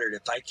mattered.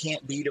 If I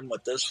can't beat him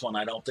with this one,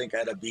 I don't think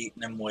I'd have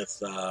beaten him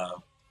with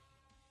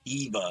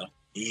Eva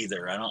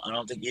either. I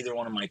don't think either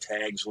one of my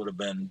tags would have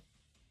been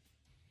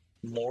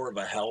more of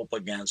a help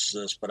against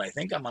this, but I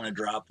think I'm going to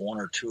drop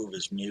 1 or 2 of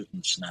his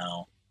mutants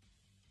now.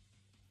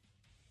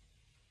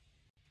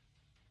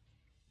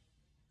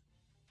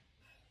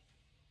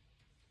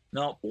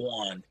 Nope,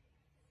 1.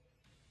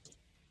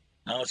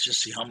 Now let's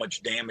just see how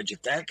much damage.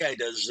 If that guy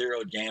does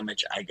 0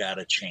 damage, I got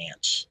a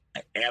chance.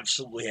 I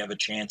absolutely have a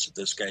chance if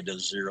this guy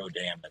does 0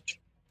 damage.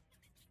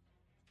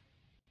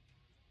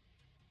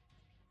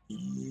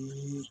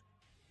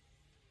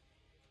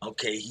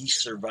 Okay, he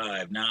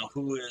survived. Now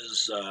who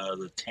is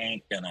the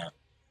tank gonna...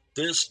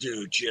 This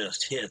dude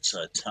just hits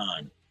a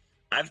ton.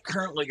 I've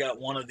currently got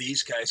one of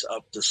these guys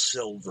up to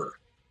silver.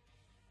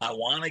 I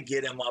want to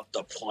get him up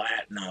to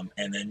platinum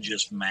and then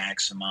just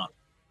max him up.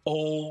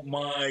 Oh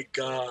my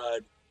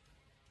God.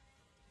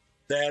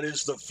 That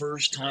is the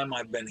first time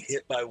I've been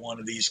hit by one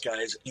of these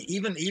guys,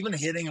 even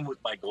hitting them with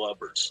my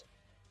glubbers.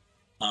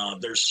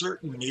 There's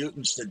certain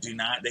mutants that do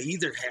not, they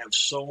either have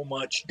so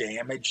much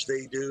damage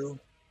they do,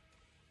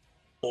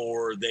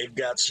 or they've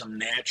got some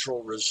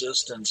natural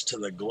resistance to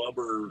that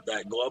glubber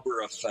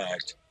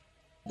effect.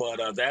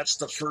 But that's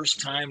the first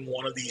time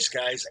one of these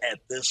guys at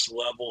this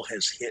level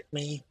has hit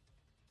me,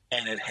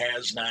 and it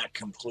has not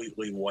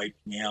completely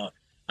wiped me out.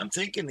 I'm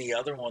thinking the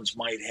other ones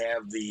might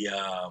have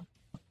the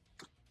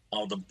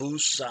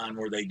boosts on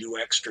where they do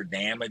extra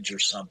damage or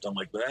something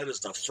like that. That is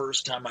the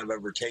first time I've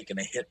ever taken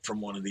a hit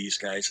from one of these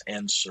guys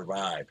and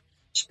survived,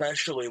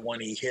 especially when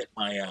he hit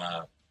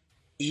my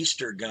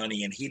Easter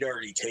gunny and he'd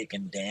already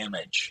taken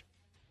damage.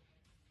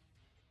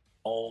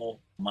 Oh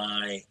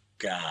my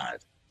God.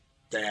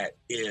 That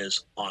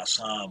is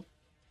awesome.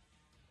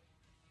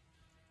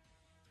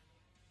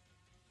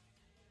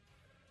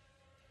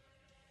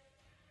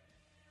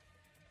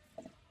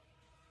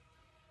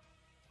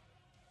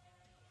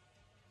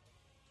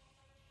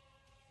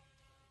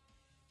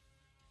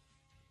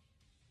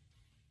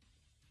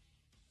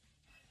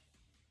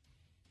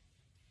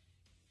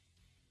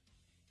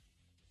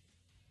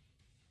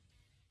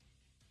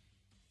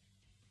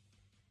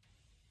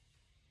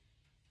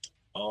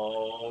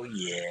 Oh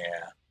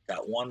yeah.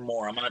 Got one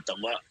more. I'm gonna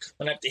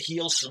have to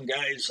heal some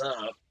guys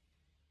up.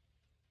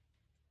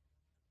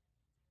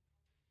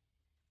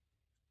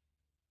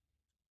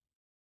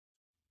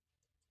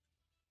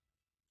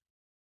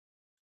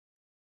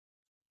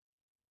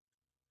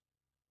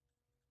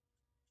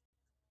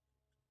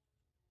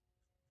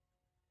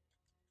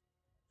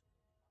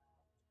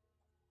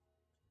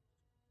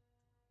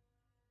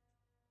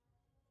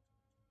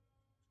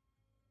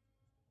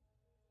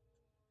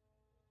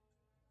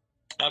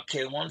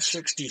 Okay,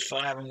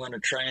 165. I'm going to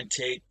try and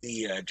take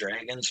the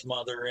Dragon's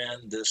Mother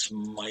in. This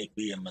might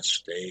be a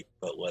mistake,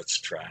 but let's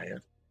try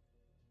it.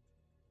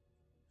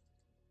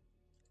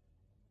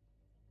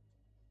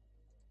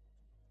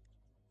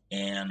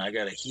 And I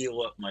got to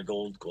heal up my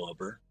gold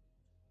glubber.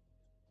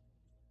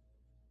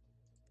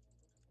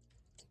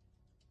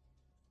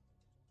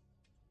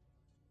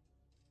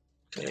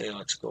 Okay,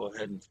 let's go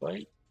ahead and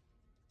fight.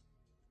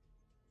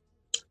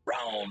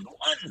 Round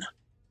one.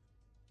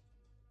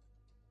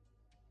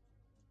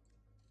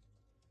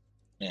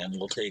 And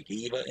we'll take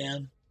Eva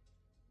in.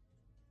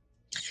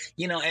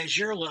 You know, as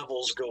your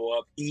levels go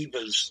up,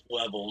 Eva's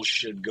levels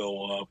should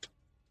go up.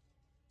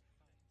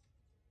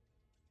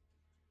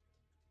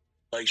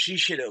 Like, she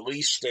should at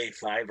least stay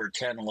 5 or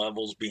 10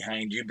 levels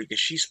behind you,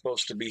 because she's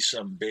supposed to be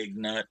some big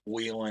nut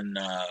wheeling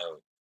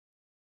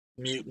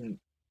mutant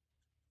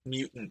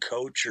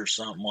coach or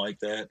something like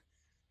that.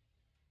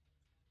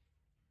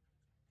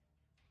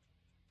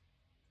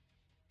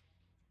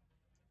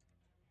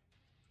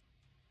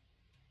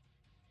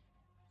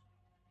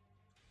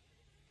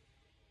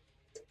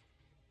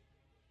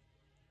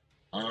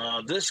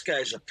 This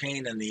guy's a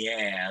pain in the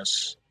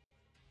ass.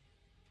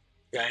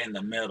 Guy in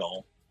the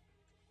middle.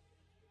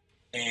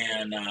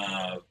 And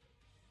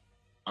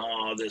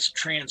this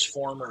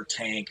transformer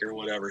tank or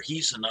whatever,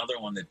 he's another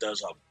one that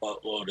does a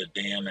buttload of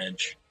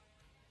damage.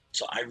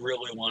 So I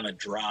really want to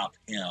drop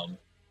him.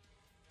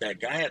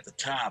 That guy at the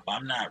top,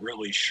 I'm not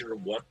really sure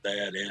what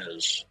that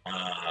is.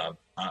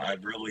 I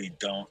really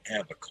don't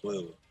have a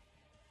clue.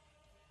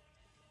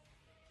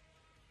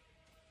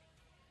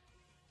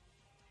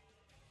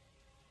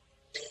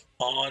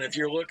 Oh, and if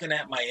you're looking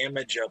at my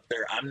image up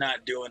there, I'm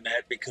not doing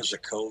that because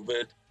of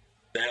COVID.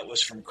 That was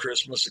from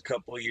Christmas a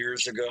couple of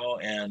years ago,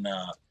 and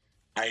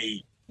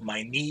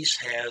my niece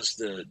has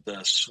the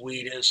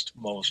sweetest,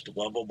 most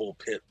lovable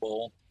pit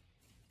bull,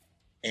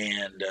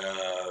 and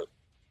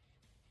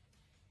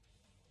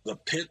the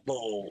pit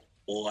bull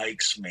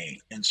likes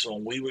me. And so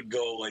we would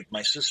go, like,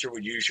 my sister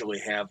would usually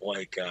have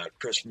like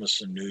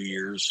Christmas and New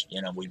Year's,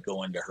 you know, we'd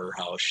go into her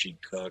house,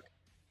 she'd cook,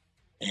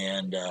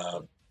 and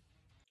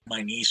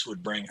my niece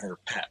would bring her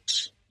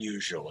pets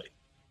usually.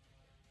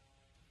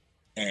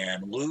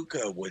 And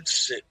Luca would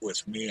sit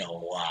with me a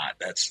lot.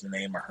 That's the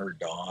name of her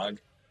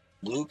dog.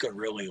 Luca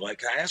really,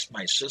 like, I asked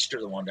my sister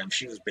the one time,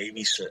 she was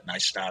babysitting.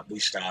 We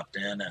stopped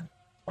in, and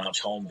when I was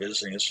home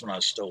visiting, this is when I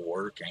was still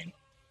working.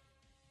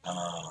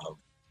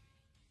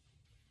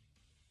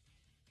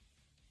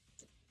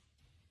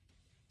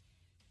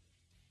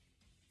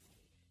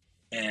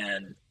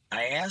 And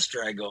I asked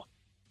her, I go,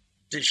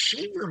 does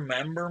she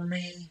remember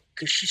me?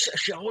 Because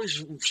she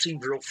always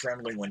seemed real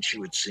friendly when she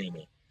would see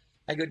me.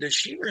 I go, does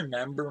she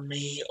remember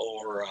me,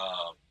 or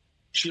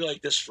she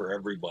like this for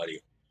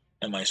everybody?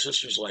 And my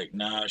sister's like,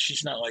 nah,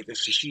 she's not like this.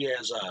 She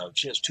has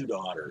 2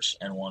 daughters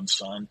and 1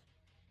 son,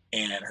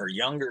 and her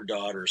younger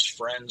daughter's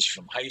friends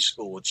from high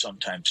school would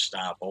sometimes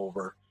stop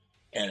over.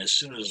 And as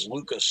soon as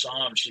Luca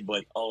saw him, she'd be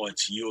like, oh,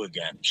 it's you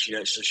again.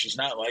 So she's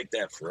not like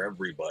that for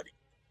everybody.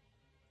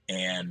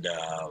 And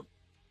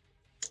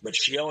but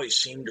she always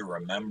seemed to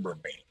remember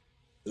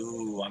me.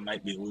 Ooh, I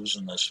might be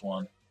losing this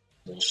one.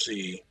 We'll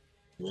see.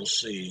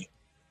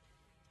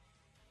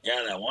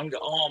 Yeah, that one guy.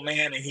 Oh,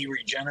 man, and he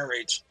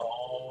regenerates.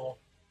 Oh,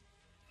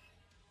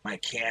 my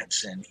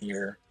cat's in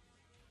here.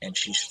 and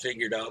she's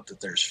figured out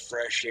that there's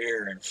fresh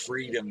air and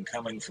freedom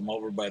coming from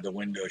over by the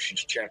window.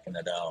 She's checking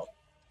it out.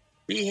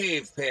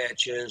 Behave,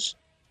 Patches.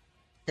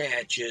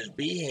 Patches,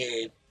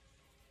 behave.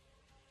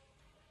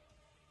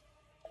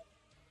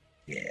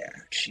 Yeah,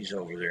 she's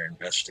over there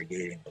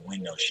investigating the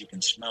window. She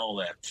can smell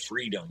that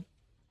freedom.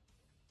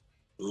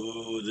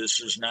 Ooh,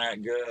 this is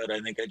not good.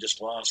 I think I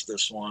just lost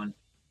this one.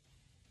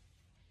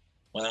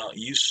 Well,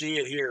 you see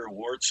it here,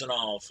 warts and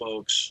all,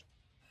 folks.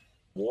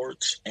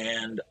 Warts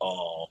and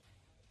all.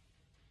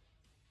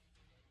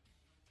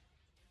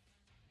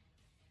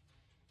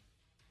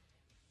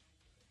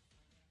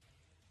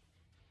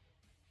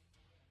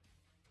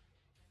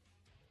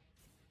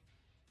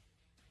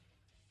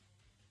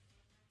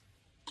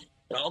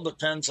 It all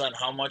depends on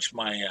how much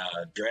my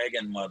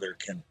dragon mother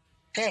can.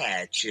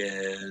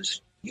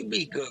 Patches, you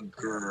be good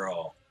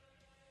girl.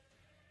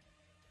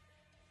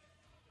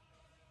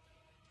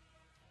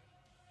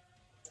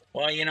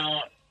 Well, you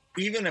know,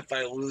 even if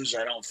I lose,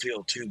 I don't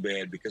feel too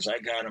bad because I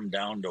got him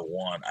down to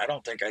 1. I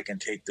don't think I can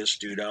take this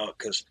dude out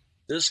because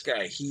this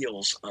guy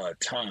heals a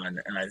ton,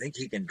 and I think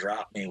he can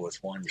drop me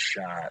with 1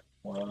 shot.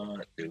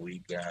 What do we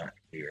got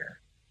here?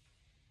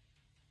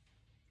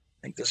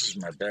 I think this is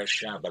my best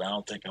shot, but I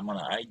don't think I'm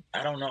gonna.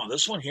 I don't know.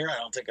 This one here, I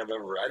don't think I've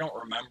ever. I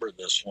don't remember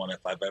this one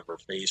if I've ever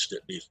faced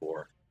it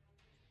before.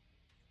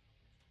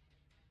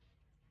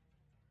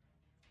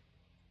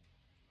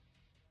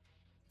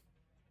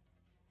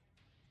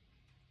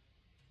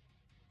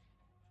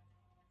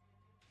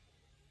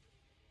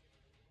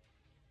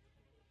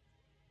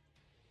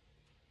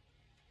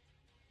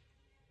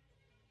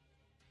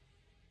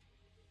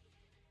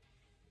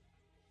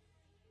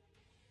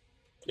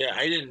 Yeah,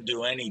 I didn't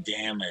do any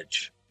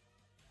damage.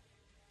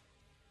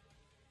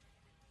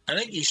 I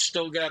think he's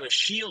still got a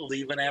shield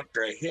even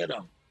after I hit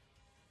him.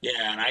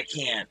 Yeah, and I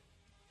can't.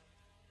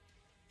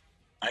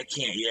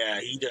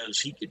 Yeah, he does.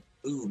 He could.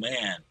 Ooh,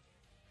 man.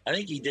 I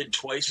think he did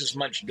twice as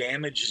much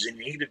damage as he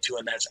needed to,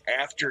 and that's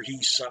after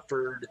he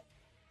suffered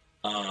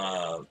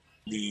uh,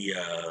 the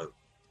uh,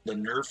 the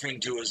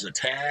nerfing to his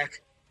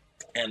attack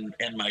and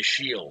my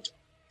shield.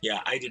 Yeah,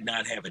 I did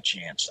not have a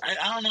chance.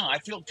 I don't know. I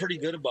feel pretty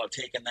good about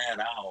taking that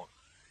out,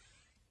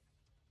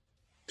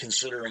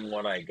 considering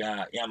what I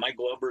got. Yeah, my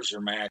Glubbers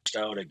are maxed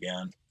out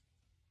again.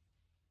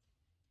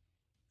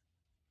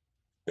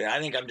 But I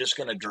think I'm just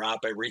going to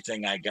drop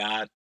everything I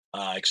got,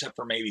 except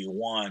for maybe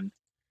 1,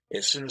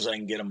 as soon as I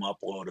can get them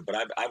uploaded.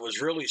 But I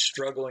was really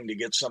struggling to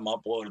get some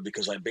uploaded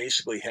because I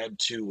basically had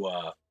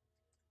to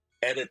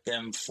edit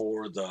them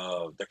for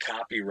the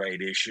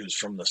copyright issues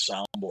from the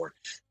soundboard.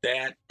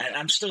 That, and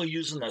I'm still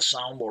using the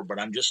soundboard, but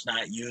I'm just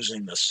not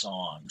using the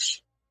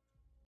songs.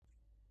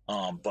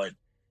 But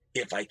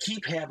if I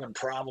keep having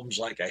problems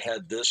like I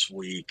had this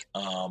week,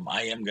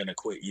 I am going to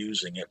quit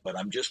using it. But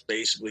I'm just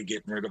basically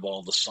getting rid of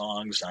all the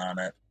songs on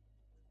it.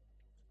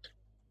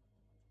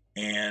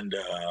 And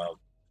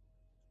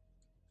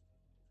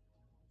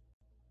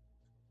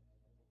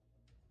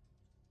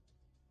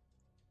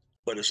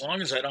but as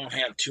long as I don't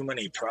have too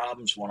many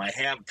problems, when I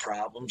have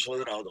problems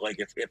with it, like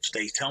if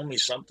they tell me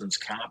something's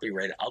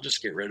copyrighted, I'll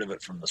just get rid of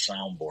it from the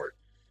soundboard.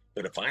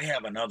 But if I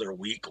have another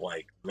week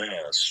like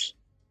this,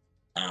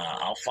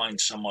 I'll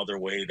find some other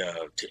way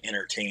to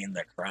entertain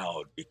the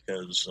crowd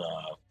because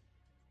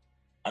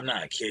I'm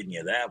not kidding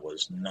you. That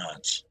was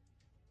nuts.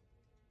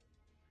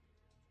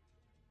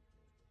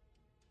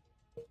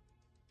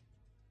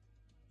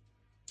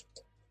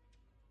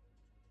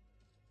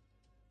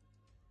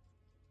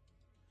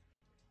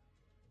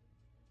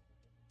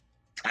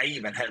 I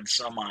even had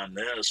some on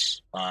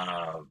this.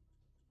 Well,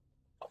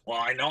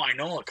 I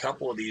know a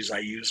couple of these I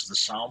used the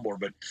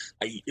soundboard, but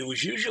it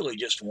was usually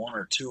just 1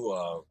 or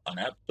 2 an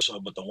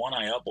episode. But the one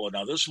I upload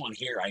now, this one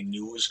here, I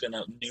knew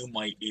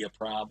might be a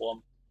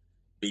problem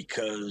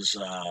because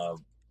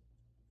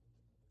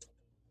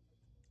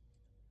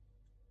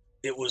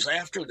it was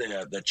after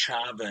the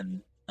Chavin.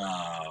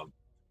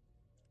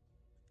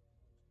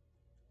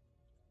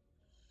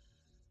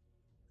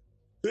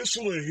 This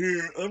one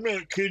here, I'm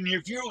not kidding you.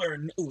 If you are,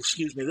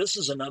 excuse me, this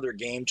is another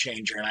game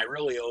changer, and I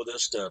really owe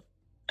this to.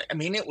 I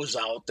mean, it was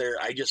out there.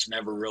 I just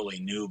never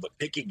really knew. But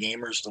Picky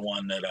Gamer's the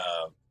one that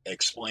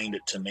explained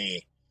it to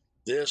me.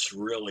 This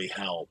really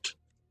helped.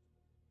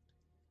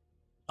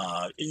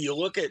 You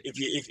look at if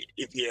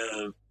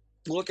you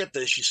look at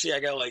this, you see I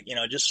got like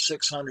just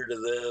 600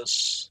 of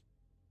this.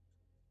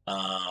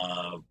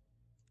 Now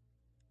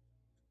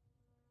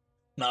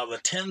the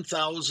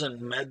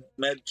 10,000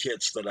 med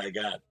kits that I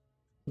got,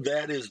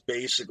 that is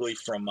basically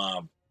from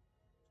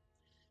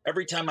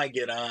every time I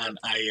get on,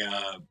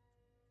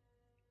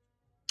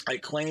 I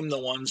claim the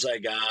ones I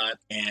got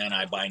and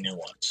I buy new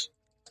ones.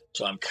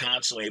 So I'm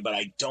constantly, but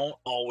I don't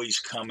always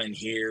come in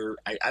here.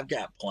 I've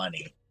got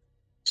plenty.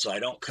 So I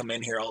don't come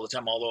in here all the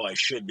time, although I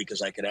should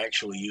because I could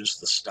actually use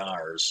the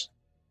stars.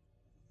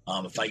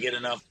 If I get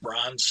enough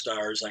bronze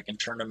stars, I can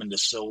turn them into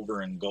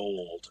silver and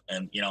gold.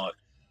 And,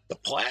 the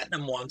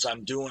platinum ones,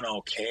 I'm doing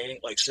okay.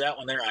 Like, so that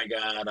one there, I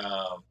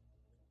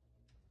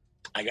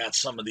got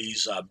some of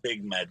these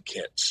big med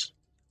kits.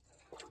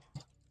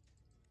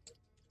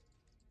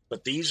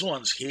 But these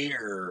ones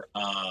here,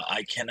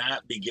 I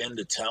cannot begin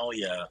to tell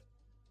you,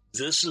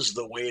 this is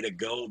the way to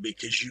go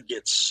because you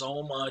get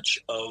so much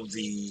of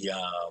the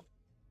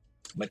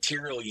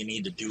material you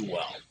need to do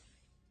well.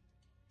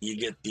 You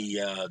get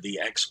the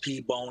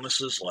XP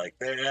bonuses like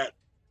that.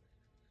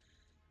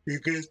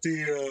 You get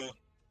the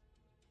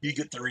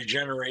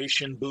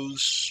regeneration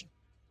boosts.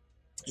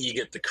 You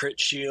get the crit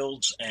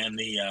shields and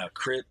the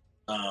crit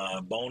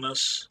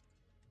bonus.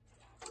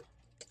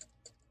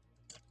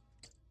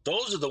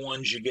 Those are the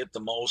ones you get the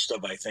most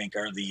of, I think,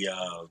 are the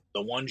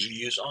ones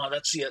you use. Oh,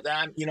 that's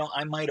that. You know,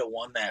 I might have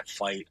won that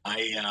fight.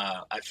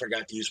 I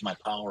forgot to use my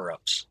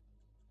power-ups.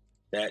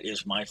 That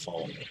is my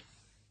fault.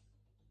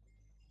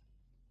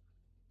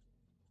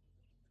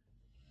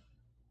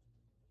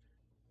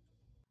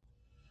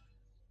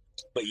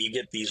 But you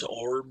get these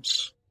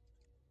orbs.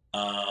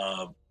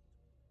 If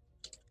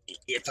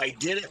I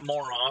did it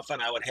more often,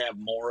 I would have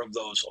more of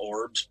those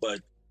orbs.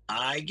 But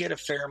I get a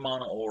fair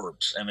amount of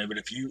orbs. I mean, but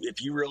if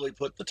you really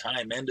put the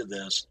time into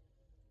this,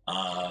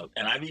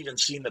 and I've even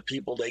seen the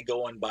people, they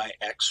go and buy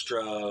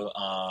extra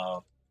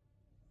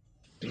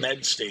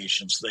med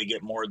stations. So they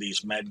get more of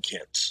these med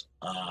kits.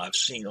 I've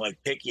seen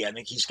like Picky. I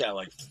think he's got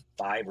like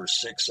 5 or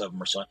 6 of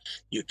them or something.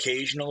 You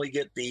occasionally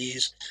get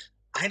these.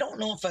 I don't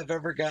know if I've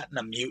ever gotten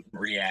a mutant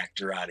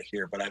reactor out of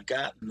here, but I've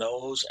gotten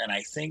those, and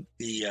I think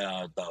the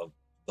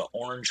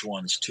orange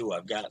ones too.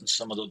 I've gotten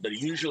some of those, but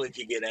usually if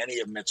you get any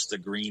of them, it's the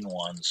green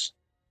ones.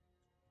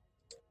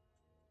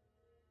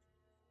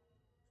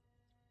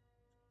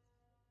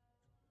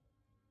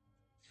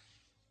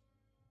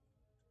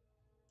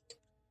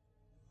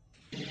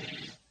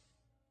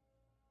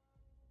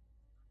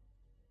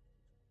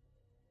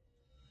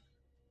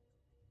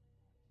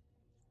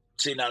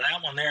 See, now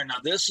that one there, now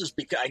this is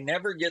because I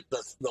never get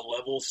the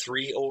level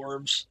 3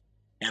 orbs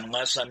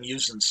unless I'm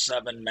using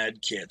 7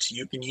 med kits.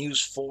 You can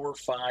use 4,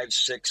 5,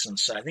 6, and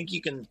 7. I think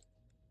you can,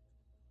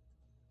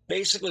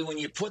 basically when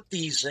you put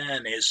these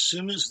in, as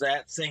soon as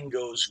that thing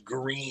goes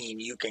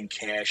green, you can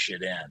cash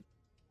it in.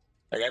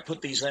 Like I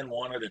put these in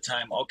one at a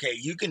time. Okay,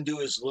 you can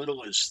do as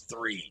little as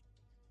 3.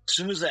 As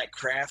soon as that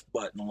craft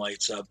button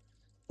lights up,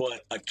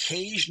 but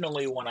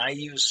occasionally when I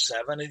use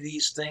 7 of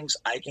these things,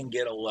 I can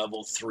get a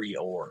level 3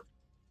 orb.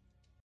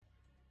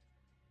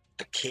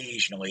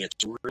 Occasionally, it's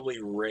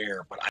really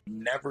rare, but I've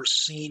never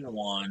seen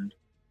one.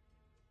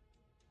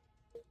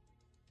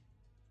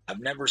 I've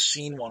never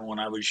seen one when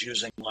I was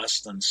using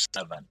less than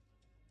 7.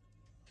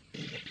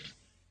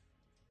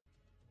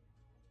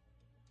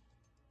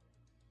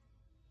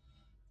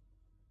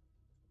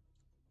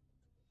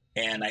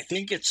 And I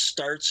think it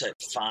starts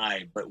at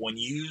 5, but when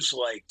you use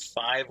like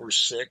 5 or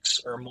 6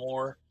 or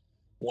more,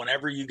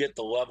 whenever you get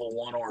the level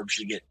 1 orbs,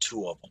 you get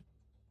 2 of them.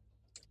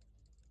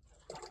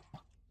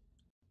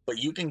 But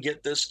you can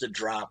get this to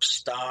drop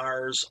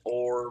stars,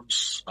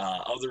 orbs,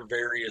 other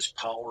various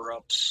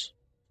power-ups.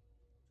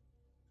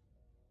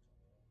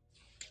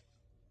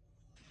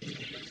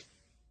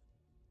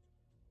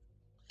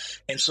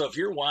 And so if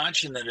you're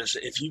watching this,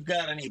 if you've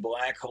got any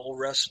black hole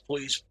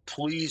recipes,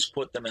 please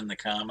put them in the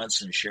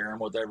comments and share them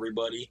with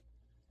everybody.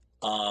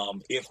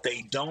 If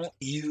they don't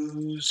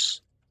use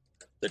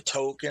the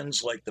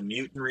tokens, like the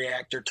mutant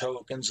reactor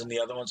tokens and the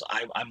other ones,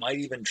 I might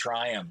even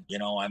try them. You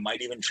know, I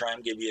might even try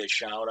and give you a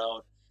shout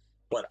out.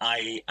 But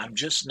I'm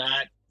just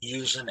not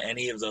using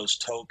any of those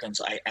tokens.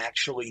 I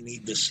actually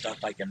need the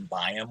stuff I can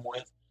buy them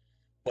with.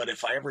 But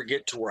if I ever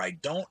get to where I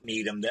don't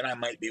need them, then I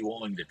might be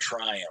willing to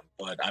try them.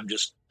 But I'm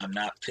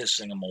not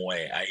pissing them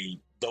away.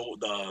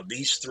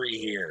 These 3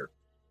 here,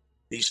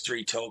 these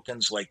 3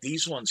 tokens, like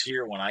these ones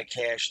here, when I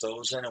cash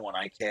those in and when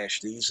I cash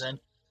these in,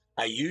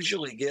 I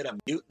usually get a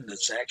mutant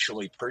that's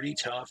actually pretty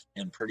tough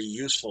and pretty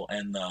useful.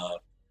 And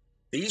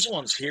these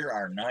ones here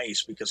are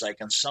nice because I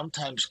can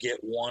sometimes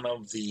get one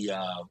of the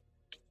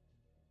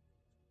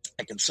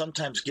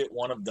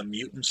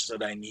mutants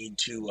that I need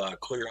to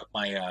clear up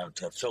my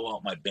to fill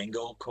out my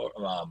bingo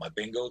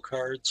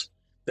cards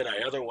that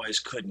I otherwise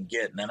couldn't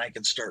get, and then I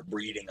can start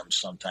breeding them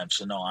sometimes.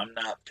 So no, I'm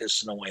not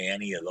pissing away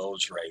any of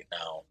those right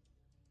now.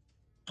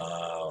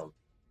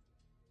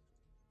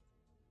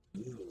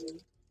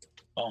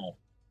 Oh,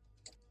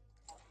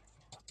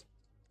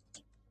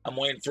 I'm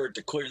waiting for it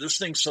to clear. This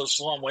thing's so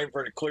slow. I'm waiting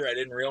for it to clear. I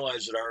didn't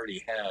realize it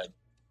already had.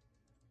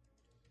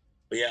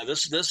 But yeah,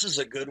 this is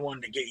a good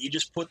one to get. You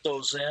just put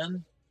those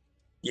in.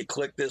 You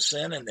click this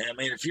in, and I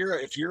mean, if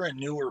you're a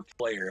newer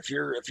player, if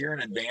you're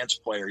an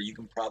advanced player, you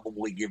can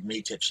probably give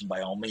me tips, and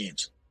by all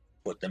means,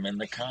 put them in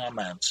the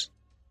comments.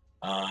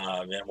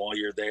 And while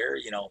you're there,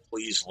 you know,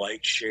 please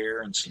like,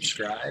 share, and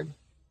subscribe.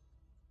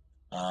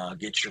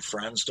 Get your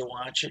friends to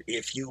watch it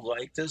if you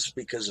like this,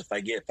 because if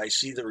I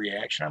see the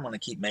reaction, I'm going to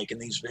keep making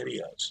these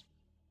videos.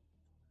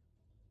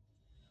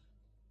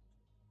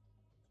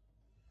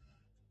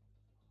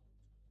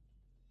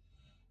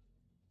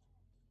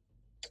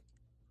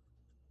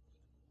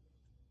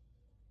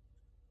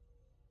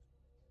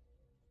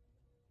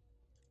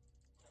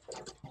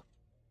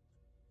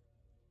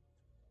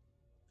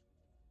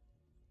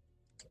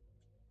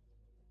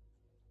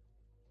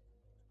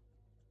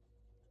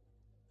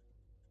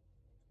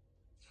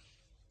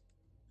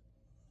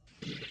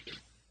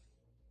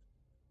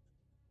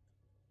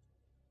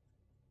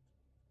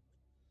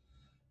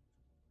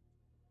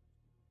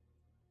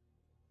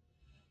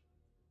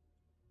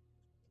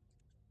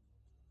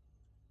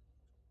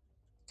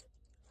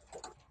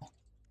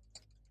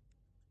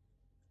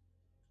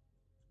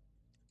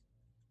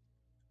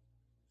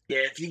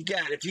 Yeah, if you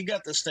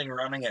got this thing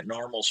running at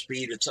normal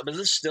speed, but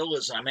this still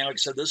is. I mean, like I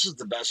said, this is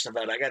the best of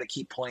it. I got to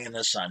keep playing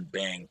this on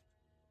Bing,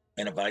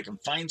 and if I can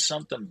find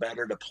something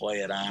better to play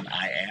it on,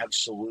 I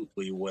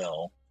absolutely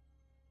will.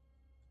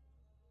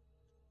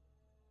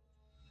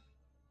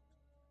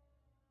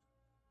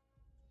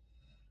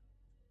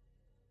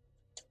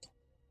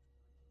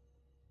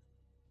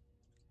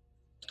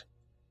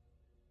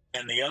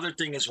 And the other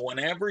thing is,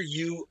 whenever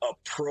you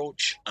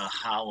approach a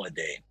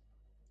holiday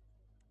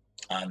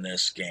on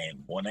this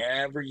game,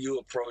 whenever you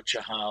approach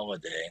a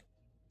holiday,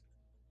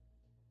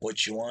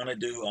 what you want to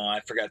do, oh,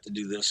 I forgot to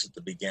do this at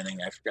the beginning.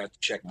 I forgot to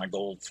check my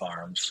gold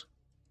farms.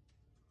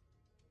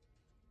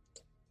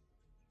 I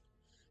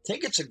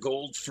think it's a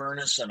gold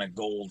furnace and a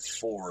gold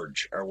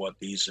forge are what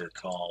these are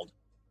called.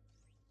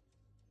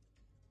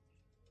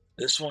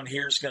 This one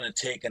here is going to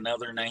take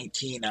another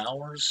 19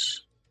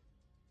 hours.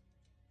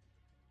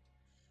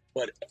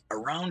 But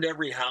around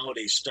every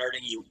holiday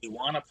starting, you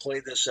want to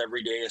play this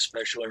every day,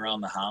 especially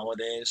around the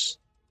holidays.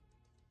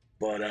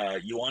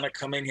 But you want to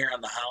come in here on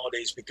the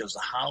holidays because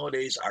the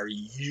holidays are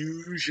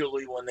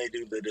usually when they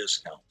do the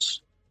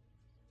discounts.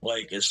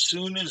 Like as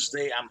soon as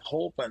I'm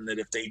hoping that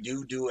if they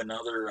do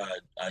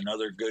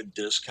another good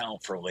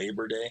discount for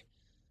Labor Day,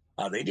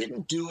 they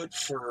didn't do it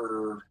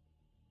for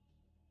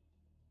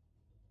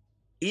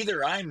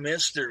either I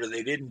missed it or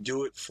they didn't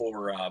do it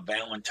for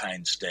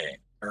Valentine's Day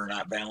or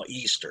not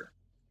Easter.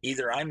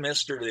 Either I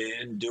missed it or they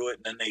didn't do it,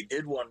 and then they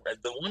did one.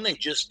 The one they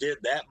just did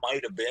that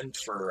might have been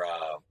for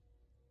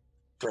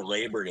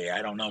Labor Day.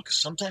 I don't know because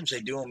sometimes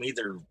they do them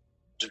either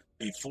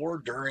before,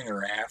 during,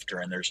 or after,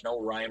 and there's no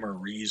rhyme or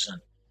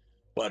reason.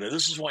 But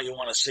this is why you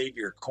want to save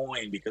your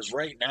coin because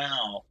right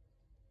now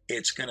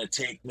it's going to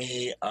take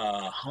me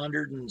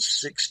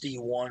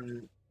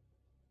 161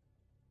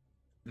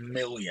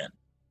 million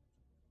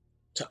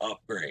to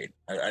upgrade.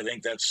 I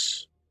think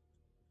that's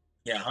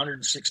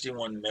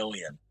 161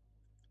 million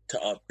to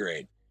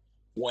upgrade.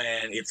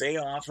 When if they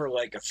offer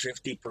like a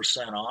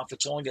 50% off,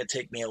 it's only going to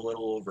take me a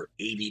little over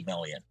 80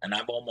 million, and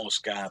I've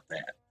almost got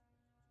that.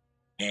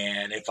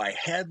 And if I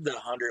had the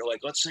 100,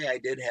 like let's say I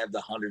did have the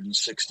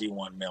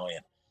 161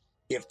 million,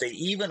 if they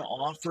even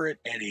offer it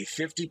at a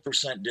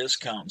 50%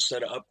 discount,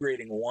 instead of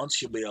upgrading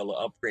once, you'll be able to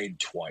upgrade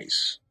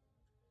twice.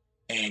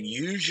 And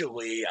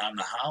usually on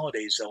the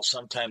holidays, they'll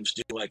sometimes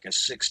do like a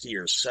 60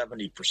 or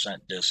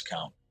 70%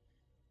 discount.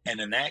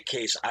 And in that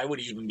case, I would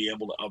even be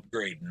able to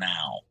upgrade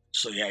now.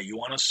 So yeah, you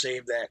want to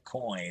save that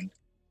coin.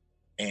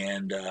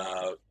 And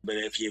but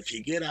if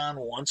you get on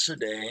once a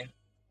day,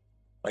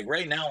 like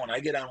right now, when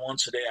I get on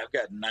once a day, I've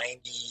got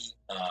 90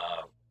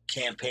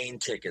 campaign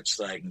tickets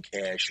that I can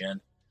cash in.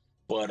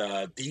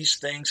 But these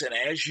things, and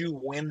as you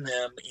win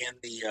them in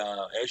the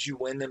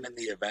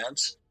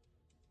events,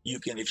 you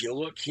can, if you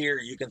look here,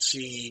 you can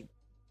see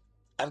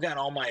I've got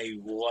all my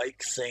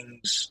like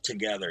things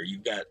together.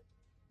 You've got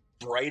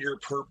brighter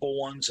purple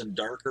ones and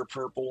darker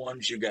purple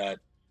ones. You got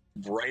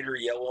brighter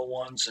yellow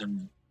ones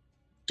and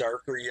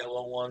darker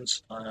yellow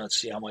ones. Let's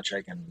see how much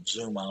I can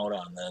zoom out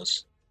on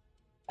this.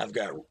 I've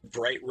got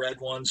bright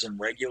red ones and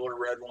regular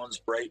red ones,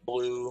 bright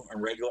blue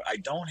and regular. I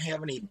don't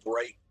have any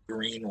bright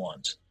green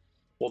ones.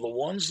 Well, the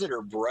ones that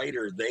are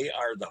brighter, they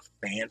are the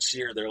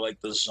fancier. They're like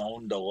the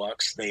Zone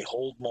Deluxe. They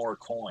hold more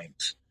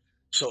coins.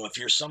 So if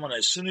you're someone,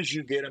 as soon as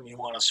you get them, you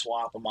want to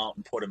swap them out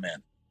and put them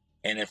in.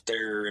 And if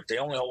they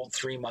only hold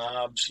 3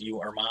 mobs,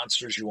 or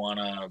monsters, you want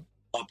to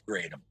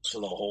upgrade them so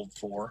they'll hold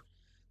 4.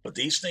 But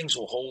these things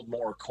will hold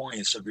more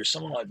coins. So if you're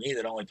someone like me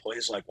that only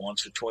plays like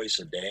once or twice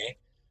a day,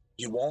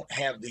 you won't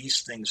have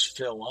these things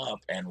fill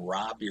up and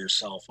rob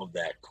yourself of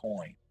that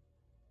coin.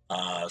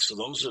 So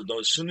those are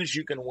those. As soon as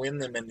you can win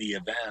them in the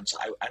events,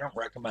 I don't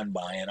recommend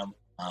buying them.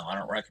 I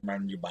don't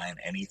recommend you buying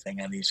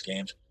anything on these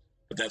games,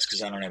 but that's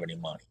because I don't have any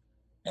money,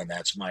 and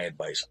that's my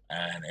advice.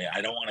 And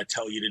I don't want to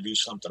tell you to do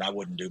something I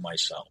wouldn't do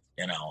myself,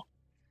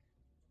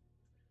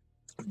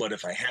 But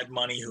if I had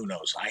money, who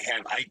knows?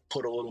 I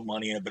put a little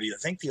money in it, but I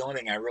think the only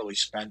thing I really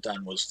spent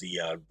on was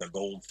the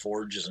gold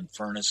forges and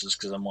furnaces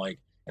because I'm like,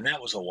 and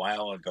that was a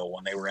while ago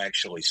when they were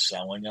actually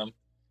selling them.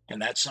 And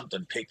that's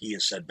something Picky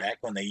has said. Back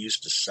when they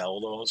used to sell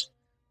those,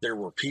 there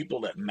were people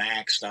that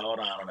maxed out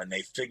on them, and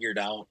they figured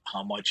out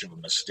how much of a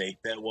mistake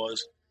that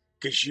was.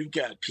 Because you've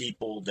got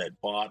people that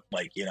bought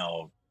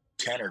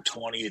 10 or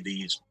 20 of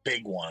these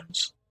big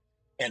ones.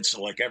 And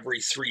so like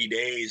every 3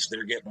 days,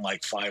 they're getting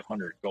like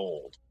 500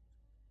 gold.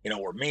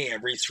 Where me,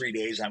 every 3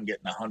 days, I'm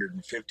getting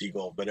 150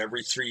 gold. But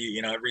every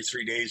 3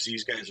 days,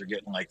 these guys are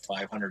getting like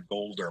 500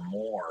 gold or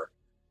more.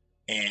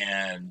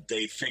 And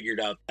they figured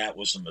out that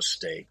was a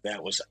mistake.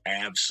 That was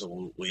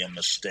absolutely a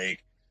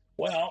mistake.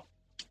 Well,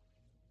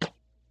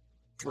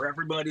 for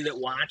everybody that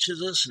watches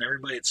this and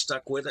everybody that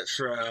stuck with it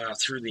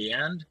through the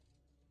end,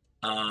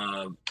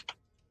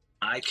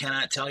 I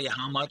cannot tell you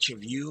how much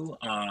of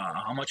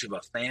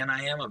a fan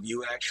I am of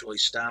you actually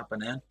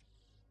stopping in.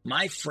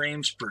 My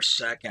frames per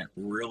second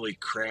really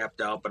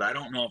crapped out, but I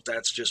don't know if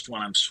that's just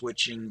when I'm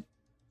switching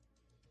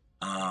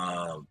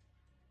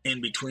in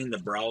between the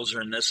browser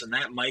and this, and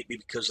that might be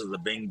because of the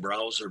Bing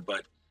browser,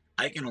 but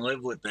I can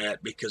live with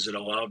that because it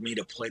allowed me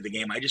to play the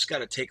game. I just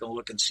got to take a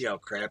look and see how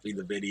crappy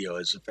the video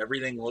is. If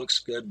everything looks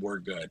good, we're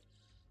good.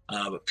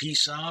 But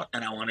peace out,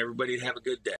 and I want everybody to have a good day.